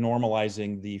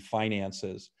normalizing the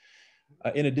finances.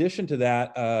 In addition to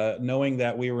that, knowing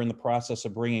that we were in the process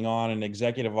of bringing on an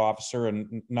executive officer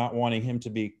and not wanting him to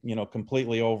be,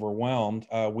 completely overwhelmed,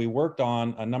 we worked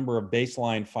on a number of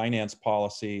baseline finance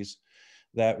policies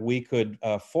that we could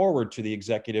forward to the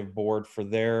executive board for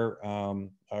their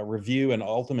review and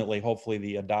ultimately, hopefully,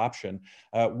 the adoption,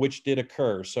 which did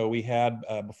occur. So we had,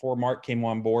 before Mark came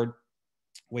on board,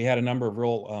 we had a number of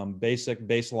real basic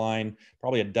baseline,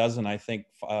 probably a dozen, I think,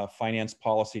 finance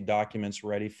policy documents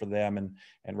ready for them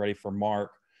and ready for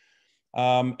Mark.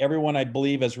 Everyone, I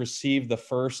believe, has received the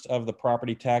first of the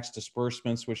property tax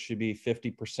disbursements, which should be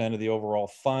 50% of the overall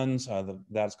funds.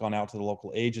 That's gone out to the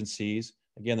local agencies.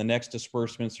 Again, the next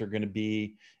disbursements are going to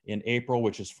be in April,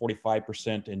 which is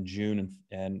 45%, in June,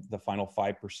 and the final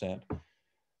 5%.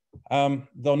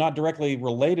 Though not directly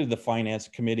related to the Finance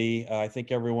Committee, I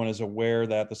think everyone is aware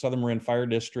that the Southern Marin Fire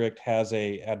District has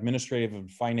a administrative and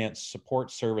finance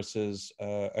support services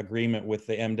agreement with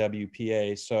the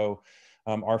MWPA. So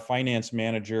our finance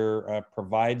manager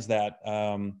provides that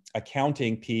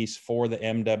accounting piece for the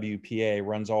MWPA,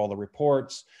 runs all the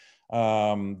reports,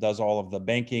 does all of the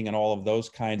banking and all of those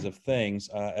kinds of things.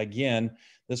 Again,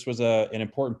 this was an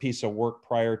important piece of work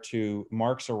prior to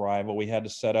Mark's arrival. We had to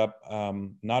set up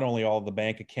not only all of the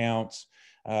bank accounts,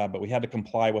 but we had to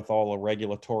comply with all the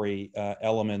regulatory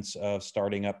elements of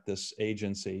starting up this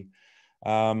agency.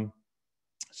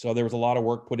 So there was a lot of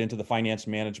work put into the finance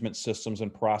management systems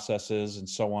and processes and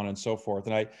so on and so forth.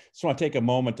 And I just want to take a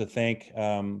moment to thank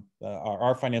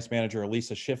our finance manager,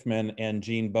 Elisa Schiffman, and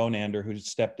Jean Bonander, who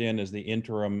stepped in as the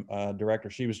interim director.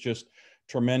 She was just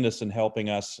tremendous in helping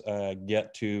us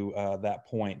get to that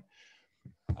point.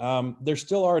 There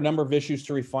still are a number of issues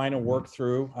to refine and work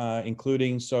through,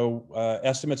 including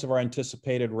estimates of our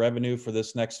anticipated revenue for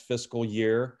this next fiscal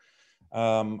year.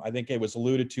 I think it was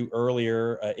alluded to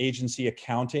earlier, agency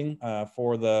accounting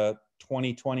for the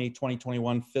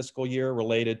 2020-2021 fiscal year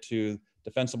related to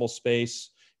defensible space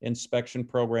inspection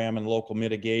program and local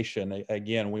mitigation.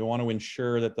 Again, we want to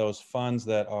ensure that those funds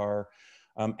that are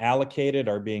allocated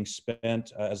are being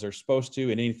spent as they're supposed to,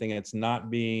 and anything that's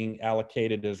not being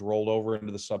allocated is rolled over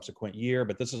into the subsequent year.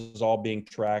 But this is all being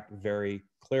tracked very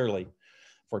clearly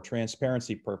for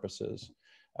transparency purposes.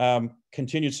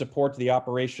 Continued support to the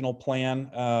operational plan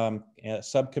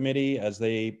subcommittee as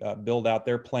they build out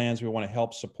their plans. We want to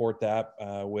help support that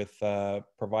with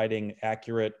providing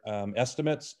accurate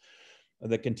estimates.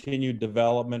 The continued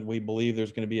development, we believe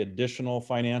there's going to be additional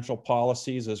financial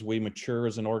policies as we mature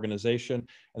as an organization.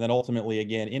 And then ultimately,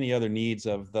 again, any other needs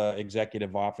of the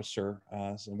executive officer.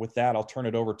 So with that, I'll turn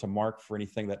it over to Mark for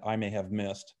anything that I may have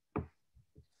missed.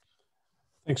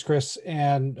 Thanks, Chris.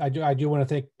 And I do want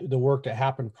to thank the work that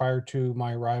happened prior to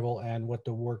my arrival and what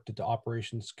the work that the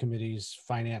Operations Committee's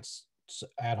Finance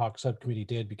Ad Hoc Subcommittee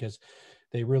did, because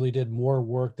they really did more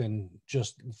work than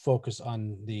just focus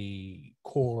on the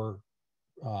core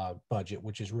budget,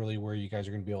 which is really where you guys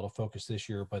are going to be able to focus this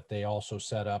year. But they also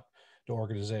set up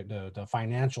the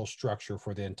financial structure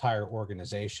for the entire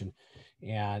organization.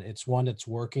 And it's one that's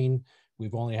working.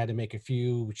 We've only had to make a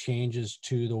few changes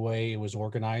to the way it was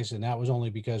organized, and that was only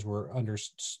because we're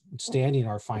understanding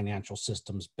our financial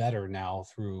systems better now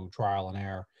through trial and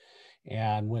error.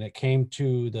 And when it came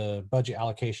to the budget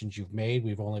allocations you've made,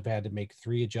 we've only had to make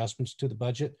 3 adjustments to the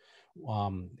budget,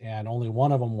 and only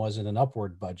one of them was in an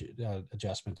upward budget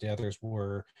adjustment. The others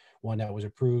were one that was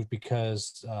approved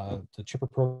because the chipper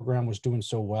program was doing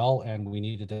so well and we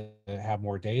needed to have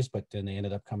more days, but then they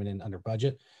ended up coming in under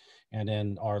budget. And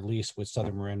then our lease with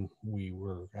Southern Marin, we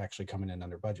were actually coming in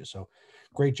under budget. So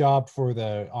great job for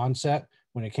the onset.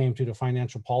 When it came to the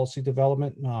financial policy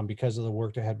development, because of the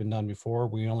work that had been done before,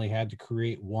 we only had to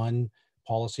create one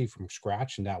policy from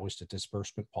scratch, and that was the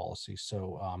disbursement policy.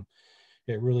 So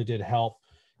it really did help.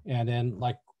 And then,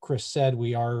 like Chris said,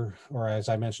 we are, or as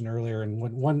I mentioned earlier, and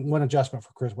one adjustment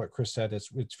for Chris, what Chris said is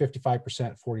it's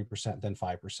 55%, 40%, then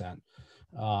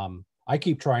 5%. I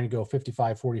keep trying to go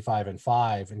 55, 45, and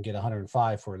 5 and get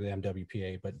 105 for the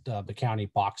MWPA, but the county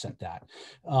balks at that.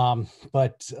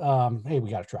 Hey, we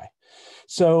got to try.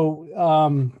 So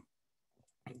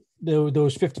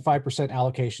those 55%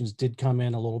 allocations did come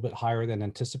in a little bit higher than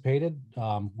anticipated,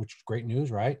 which is great news,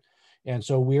 right? And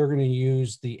so we are going to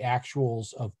use the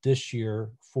actuals of this year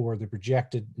for the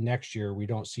projected next year. We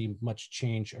don't see much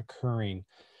change occurring.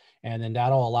 And then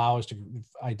that'll allow us to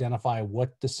identify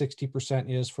what the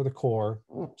 60% is for the core,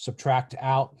 subtract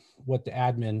out what the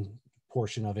admin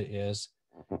portion of it is,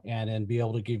 and then be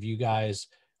able to give you guys,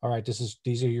 all right,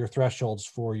 these are your thresholds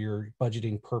for your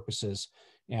budgeting purposes.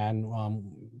 And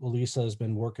Elisa has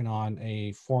been working on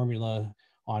a formula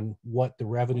on what the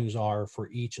revenues are for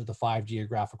each of the 5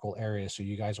 geographical areas. So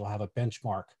you guys will have a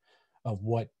benchmark of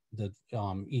what the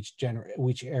each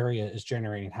area is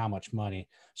generating how much money,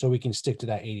 so we can stick to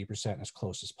that 80% as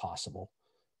close as possible.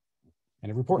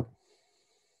 And a report.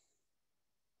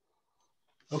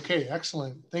 Okay,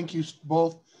 excellent. Thank you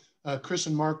both, Chris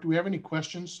and Mark. Do we have any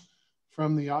questions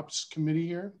from the Ops Committee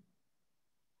here?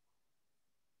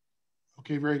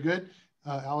 Okay, very good.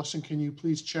 Allison, can you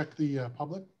please check the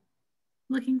public?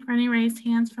 Looking for any raised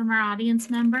hands from our audience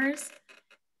members,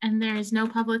 and there is no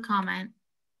public comment.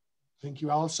 Thank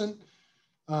you, Allison.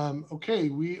 Okay,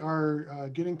 we are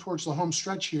getting towards the home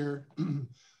stretch here. And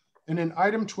then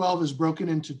item 12 is broken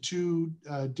into 2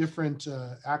 different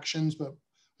actions, but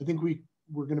I think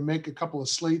we're going to make a couple of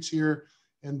slates here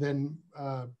and then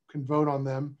can vote on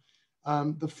them.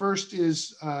 The first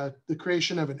is the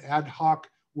creation of an ad hoc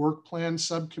work plan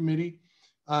subcommittee.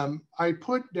 I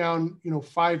put down,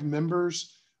 5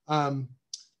 members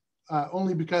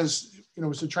only because,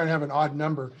 was to try to have an odd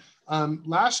number.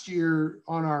 Last year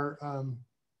on our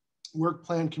work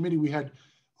plan committee, we had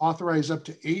authorized up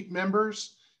to 8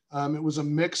 members. It was a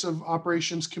mix of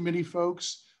operations committee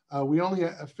folks. We only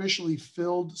officially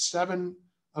filled 7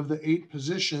 of the 8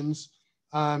 positions.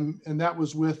 And that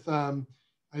was with, I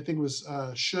think it was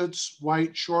Schutz,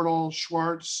 White, Shortall,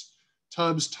 Schwartz,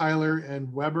 Tubbs, Tyler,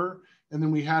 and Weber. And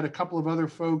then we had a couple of other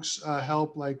folks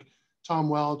help, like Tom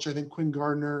Welch, I think Quinn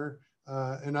Gardner,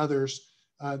 and others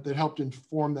that helped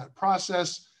inform that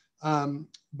process.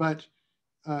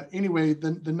 Anyway,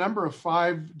 the number of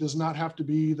 5 does not have to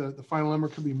be the final number,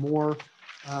 could be more.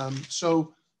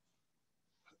 So,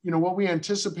 what we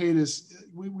anticipate is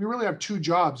we really have 2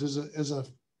 jobs as a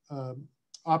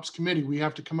ops committee. We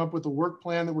have to come up with a work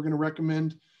plan that we're going to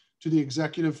recommend to the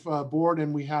executive board,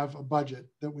 and we have a budget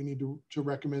that we need to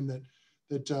recommend that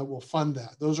will fund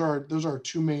that. Those are our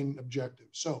 2 main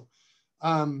objectives. So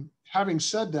having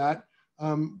said that,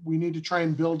 we need to try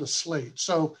and build a slate.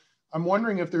 So I'm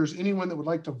wondering if there's anyone that would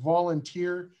like to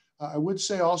volunteer. I would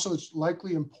say also it's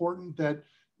likely important that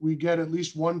we get at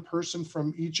least 1 person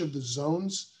from each of the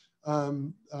zones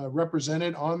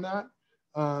represented on that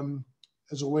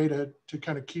as a way to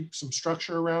kind of keep some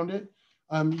structure around it.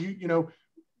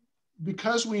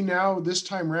 Because we now this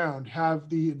time around have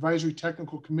the advisory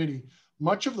technical committee,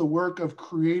 much of the work of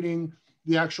creating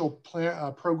the actual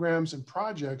programs and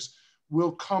projects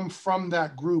will come from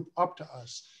that group up to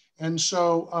us. And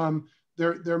so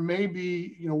there may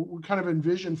be, we kind of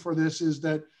envision for this is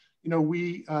that,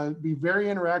 we be very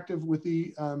interactive with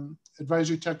the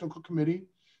advisory technical committee,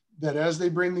 that as they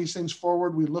bring these things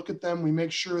forward, we look at them, we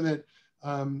make sure that,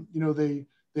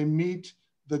 they meet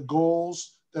the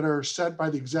goals that are set by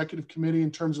the executive committee in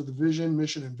terms of the vision,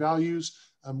 mission, and values.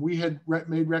 We had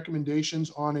made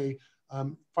recommendations on a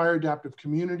fire adaptive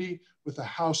community with a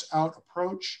house out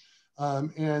approach,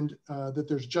 and that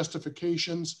there's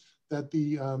justifications that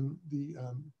the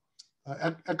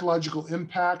ecological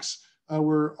impacts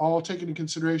were all taken into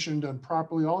consideration and done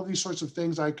properly. All of these sorts of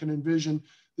things I can envision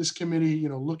this committee,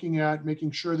 looking at,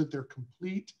 making sure that they're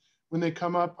complete when they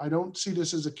come up. I don't see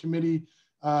this as a committee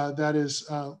that is,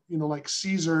 like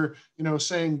Caesar,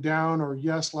 saying down or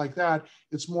yes like that.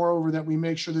 It's moreover that we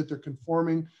make sure that they're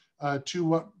conforming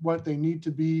to what they need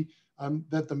to be,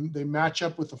 that they match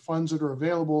up with the funds that are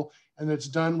available, and it's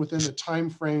done within the time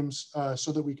frames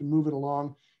so that we can move it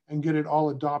along and get it all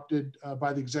adopted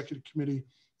by the executive committee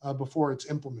before it's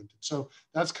implemented. So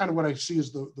that's kind of what I see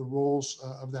as the roles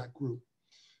of that group.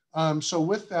 So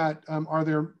with that, are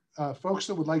there folks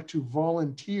that would like to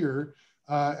volunteer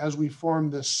as we form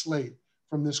this slate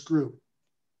from this group?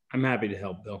 I'm happy to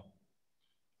help, Bill.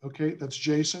 Okay, that's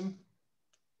Jason.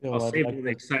 Bill, I'll save the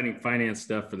exciting finance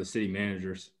stuff for the city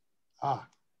managers. Ah.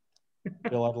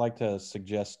 Bill, I'd like to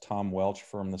suggest Tom Welch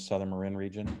from the Southern Marin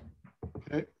region.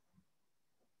 Okay.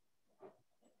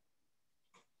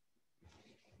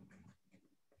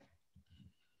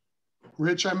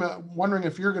 Rich, I'm wondering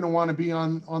if you're going to want to be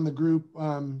on the group.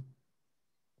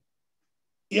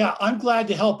 Yeah, I'm glad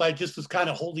to help. I just was kind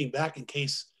of holding back in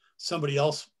case somebody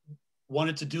else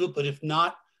wanted to do it, but if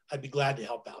not, I'd be glad to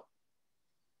help out.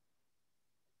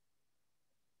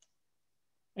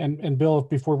 And Bill,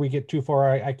 before we get too far,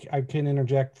 I can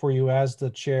interject for you as the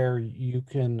chair. You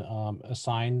can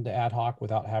assign the ad hoc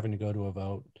without having to go to a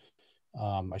vote.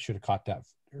 I should have caught that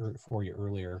for you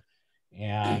earlier.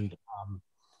 And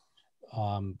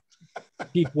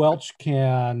Chief Welch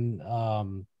can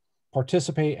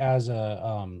participate as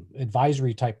a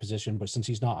advisory type position, but since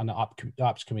he's not on the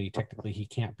ops committee, technically he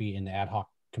can't be in the ad hoc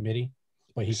committee,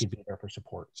 but he could be there for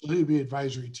support. So he'd be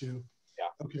advisory too.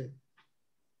 Yeah. Okay.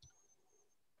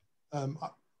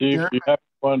 Chief, do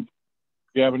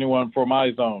you have anyone for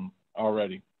my zone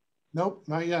already? Nope,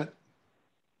 not yet.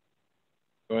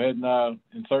 Go ahead and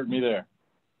insert me there.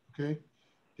 Okay.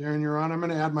 Darren, you're on. I'm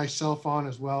going to add myself on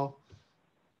as well.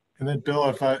 And then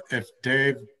Bill, if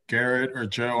Dave, Garrett, or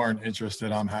Joe aren't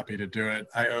interested, I'm happy to do it.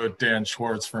 I owe Dan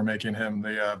Schwartz for making him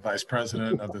the vice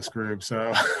president of this group.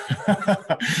 So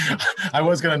I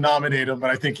was going to nominate him,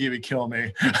 but I think he would kill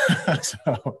me.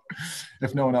 So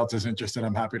if no one else is interested,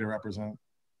 I'm happy to represent.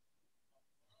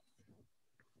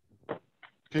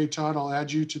 Okay, Todd, I'll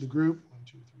add you to the group. 1,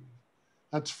 2, 3.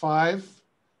 That's 5.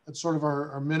 That's sort of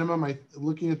our minimum.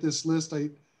 Looking at this list, I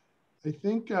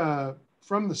think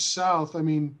from the South, I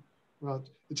mean, well,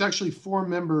 it's actually 4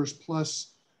 members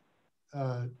plus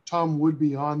Tom would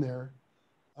be on there.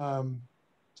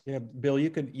 Yeah, Bill, you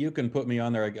can put me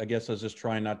on there. I guess I was just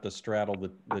trying not to straddle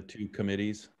the 2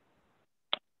 committees.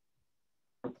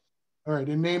 All right,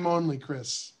 in name only,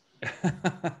 Chris.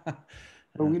 But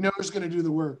we know who's going to do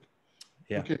the work.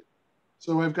 Yeah. Okay,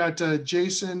 so I've got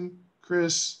Jason,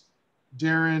 Chris,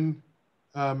 Darren,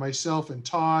 myself, and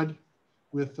Todd,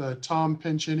 with Tom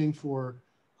pensioning for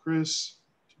Chris.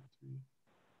 2, 3,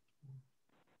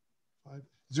 4, 5.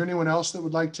 Is there anyone else that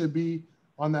would like to be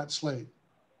on that slate?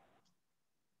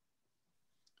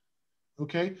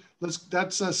 Okay,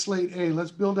 that's slate A.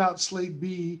 Let's build out slate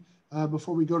B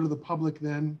before we go to the public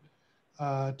then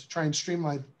to try and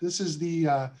streamline. This is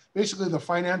the basically the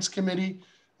finance committee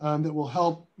that will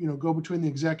help go between the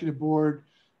executive board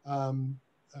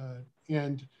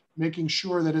and making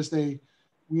sure that as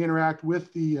we interact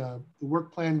with the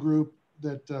work plan group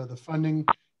that the funding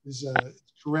is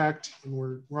correct and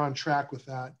we're on track with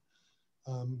that.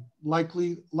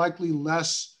 Likely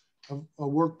less of a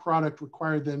work product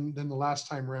required than the last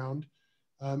time round.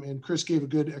 And Chris gave a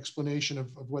good explanation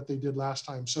of what they did last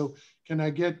time. So can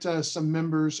I get some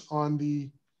members on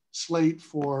the slate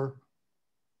for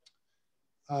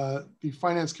the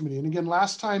finance committee? And again,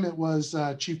 last time it was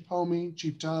Chief Pomey,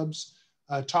 Chief Tubbs,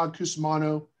 Todd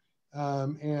Cusimano,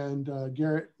 and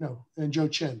and Joe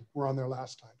Chin were on there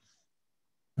last time.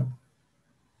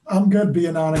 I'm good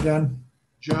being on again.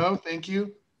 Joe, thank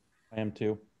you. I am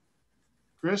too.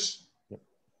 Chris? Yep.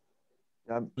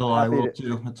 I will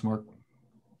too. That's Mark.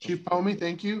 Chief Pomey,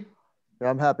 thank you. Yeah,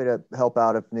 I'm happy to help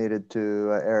out if needed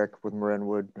to Eric with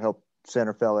Marinwood, help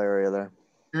Centerville area there.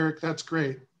 Eric, that's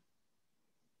great.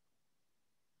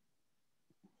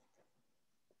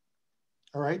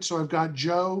 All right, so I've got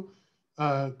Joe,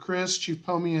 Chris, Chief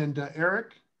Pomey, and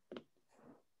Eric.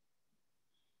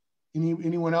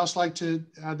 Anyone else like to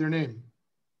add their name?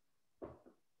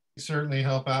 Certainly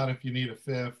help out if you need a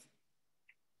 5th.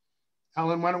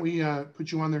 Alan, why don't we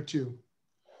put you on there too?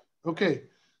 Okay,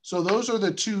 so those are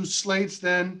the 2 slates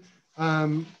then.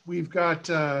 We've got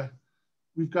on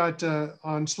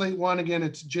slate 1, again,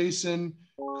 it's Jason,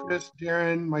 Chris,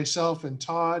 Darren, myself, and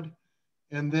Todd.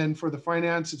 And then for the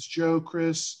finance, it's Joe,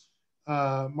 Chris,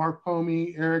 Mark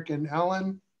Pomey, Eric, and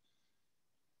Alan.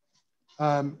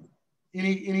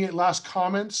 Any last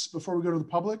comments before we go to the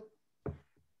public?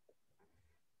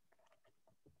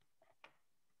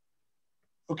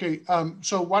 Okay,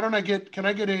 so why don't can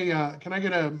I get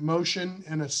a motion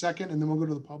and a second, and then we'll go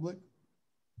to the public?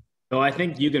 So I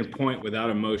think you can point without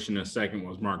a motion a second,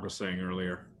 what Mark was saying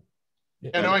earlier.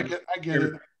 Yeah, no, I get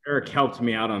it. Eric helped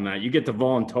me out on that. You get the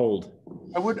voluntold.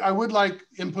 I would like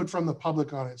input from the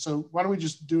public on it. So why don't we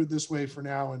just do it this way for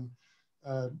now, and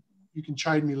you can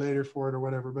chide me later for it or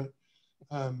whatever. But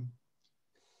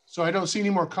so I don't see any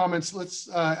more comments. Let's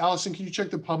Allison, can you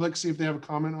check the public, see if they have a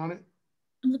comment on it?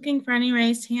 I'm looking for any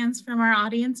raised hands from our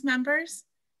audience members,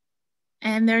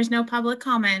 and there's no public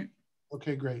comment.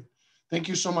 Okay, great. Thank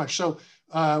you so much. So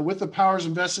with the powers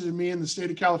invested in me in the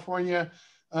state of California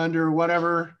under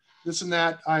whatever, this and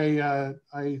that,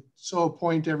 I so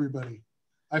appoint everybody.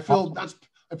 I feel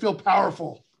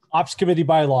powerful. Ops committee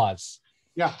bylaws.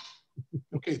 Yeah.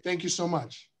 Okay, thank you so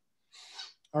much.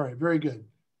 All right, very good.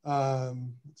 Let's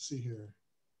see here.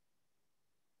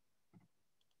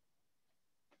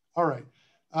 All right.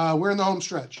 We're in the home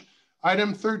stretch.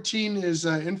 Item 13 is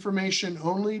information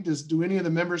only. Do any of the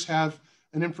members have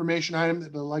an information item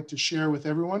that they'd like to share with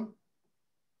everyone?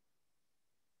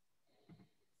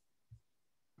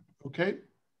 Okay,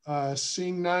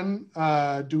 seeing none,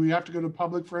 do we have to go to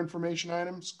public for information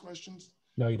items, questions?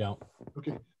 No, you don't.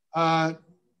 Okay.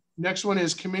 Next one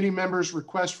is committee members'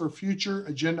 request for future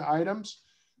agenda items.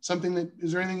 something that,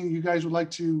 is there anything you guys would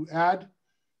like to add?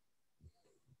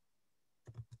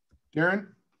 Darren?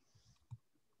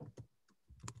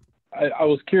 I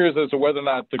was curious as to whether or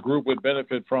not the group would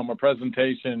benefit from a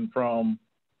presentation from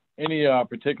any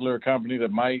particular company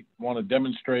that might want to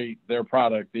demonstrate their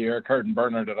product, the air curtain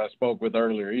burner that I spoke with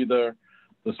earlier, either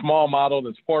the small model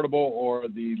that's portable or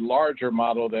the larger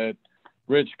model that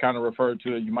Rich kind of referred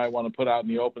to that you might want to put out in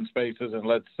the open spaces and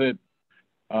let sit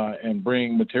and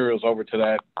bring materials over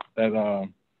to that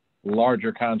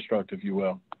larger construct, if you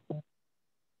will.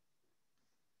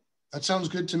 That sounds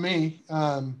good to me.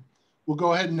 We'll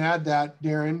go ahead and add that,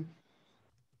 Darren.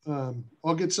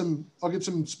 I'll get some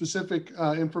specific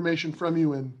information from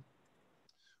you, and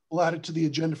we'll add it to the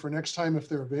agenda for next time if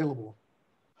they're available.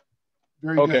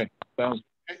 Very good. Okay, sounds.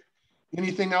 Okay.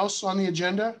 Anything else on the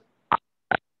agenda?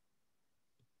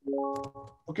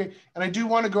 Okay, and I do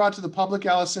want to go out to the public,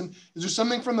 Allison. Is there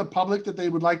something from the public that they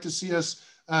would like to see us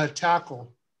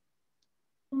tackle?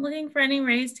 I'm looking for any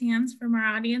raised hands from our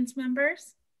audience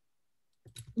members.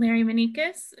 Larry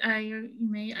Manikis, you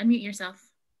may unmute yourself.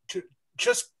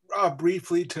 Just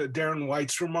briefly to Darren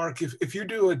White's remark, if you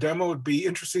do a demo, it'd be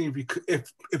interesting if you could,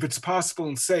 if it's possible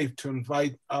and safe, to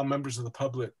invite members of the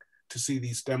public to see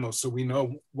these demos, so we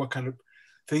know what kind of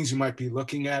things you might be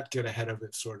looking at, get ahead of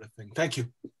it, sort of thing. Thank you.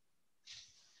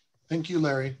 Thank you,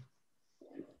 Larry.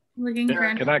 Looking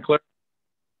for. Can I clarify?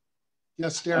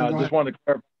 Yes, Darren. Just wanted to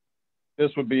clarify.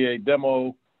 This would be a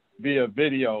demo via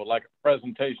video, like a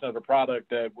presentation of the product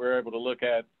that we're able to look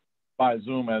at by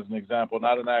Zoom as an example,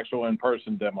 not an actual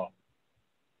in-person demo.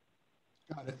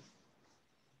 Got it.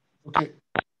 Okay.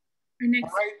 Our next...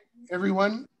 All right,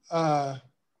 everyone.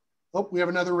 Oh, we have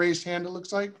another raised hand, it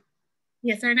looks like.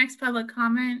 Yes, our next public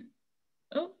comment.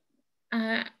 Oh,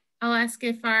 I'll ask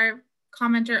if our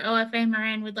commenter OFA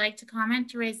Moran would like to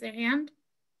comment, to raise their hand.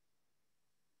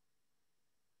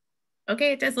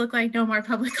 Okay, it does look like no more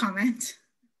public comment.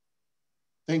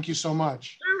 Thank you so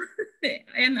much.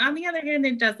 And on the other hand,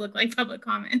 it does look like public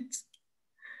comment.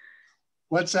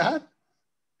 What's that?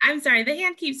 I'm sorry, the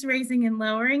hand keeps raising and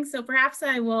lowering, so perhaps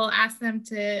I will ask them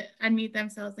to unmute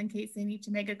themselves in case they need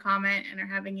to make a comment and are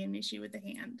having an issue with the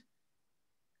hand.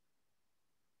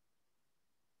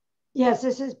 Yes,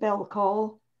 this is Belle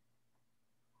Cole.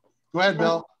 Go ahead,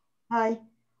 Belle. Hi.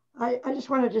 I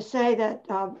just wanted to say that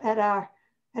at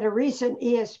a recent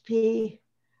ESP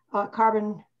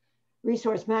Carbon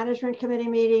Resource Management Committee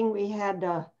meeting, we had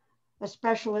a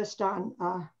specialist on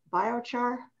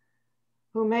biochar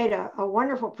who made a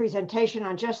wonderful presentation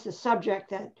on just the subject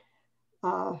that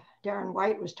Darren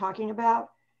White was talking about.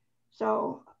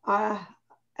 So,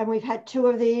 and we've had 2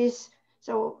 of these.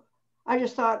 So I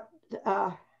just thought,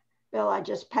 Bill, I'd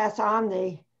just pass on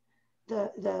the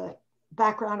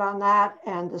background on that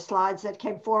and the slides that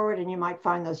came forward, and you might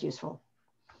find those useful.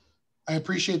 I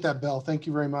appreciate that, Belle. Thank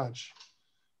you very much.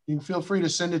 You can feel free to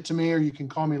send it to me, or you can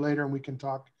call me later and we can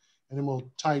talk, and then we'll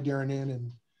tie Darren in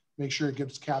and make sure it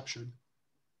gets captured.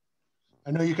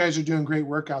 I know you guys are doing great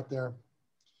work out there.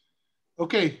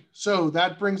 Okay, so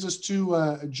that brings us to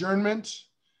adjournment.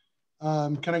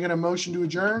 Can I get a motion to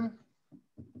adjourn?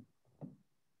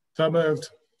 So moved.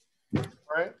 All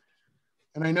right.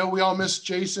 And I know we all miss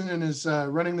Jason and his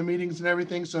running the meetings and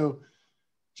everything. So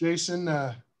Jason.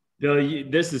 Bill,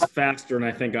 this is faster than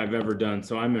I think I've ever done.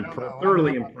 So I'm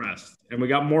thoroughly impressed. And we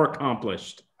got more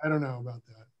accomplished. I don't know about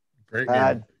that.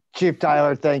 Great. Chief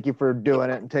Tyler, thank you for doing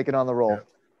it and taking on the role. Yeah.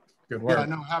 Good work. Yeah,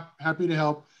 no, happy to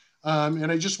help.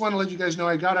 And I just want to let you guys know,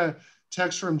 I got a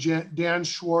text from Dan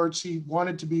Schwartz. He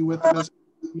wanted to be with us.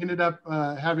 He ended up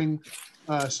having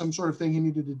some sort of thing he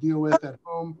needed to deal with at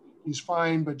home. He's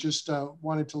fine, but just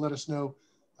wanted to let us know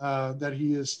that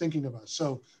he is thinking of us.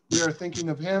 So we are thinking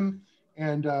of him,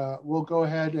 and we'll go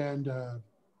ahead and,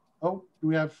 oh, do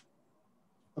we have,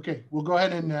 okay, we'll go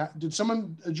ahead and, did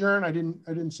someone adjourn? I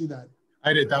didn't see that.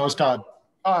 I did, that was Todd.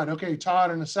 Todd, okay,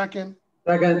 Todd in a second.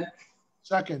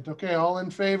 Second, okay, all in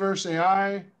favor, say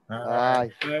aye. Aye.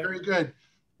 Very good.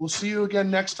 We'll see you again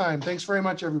next time. Thanks very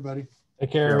much, everybody.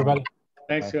 Take care, everybody.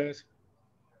 Thanks, guys.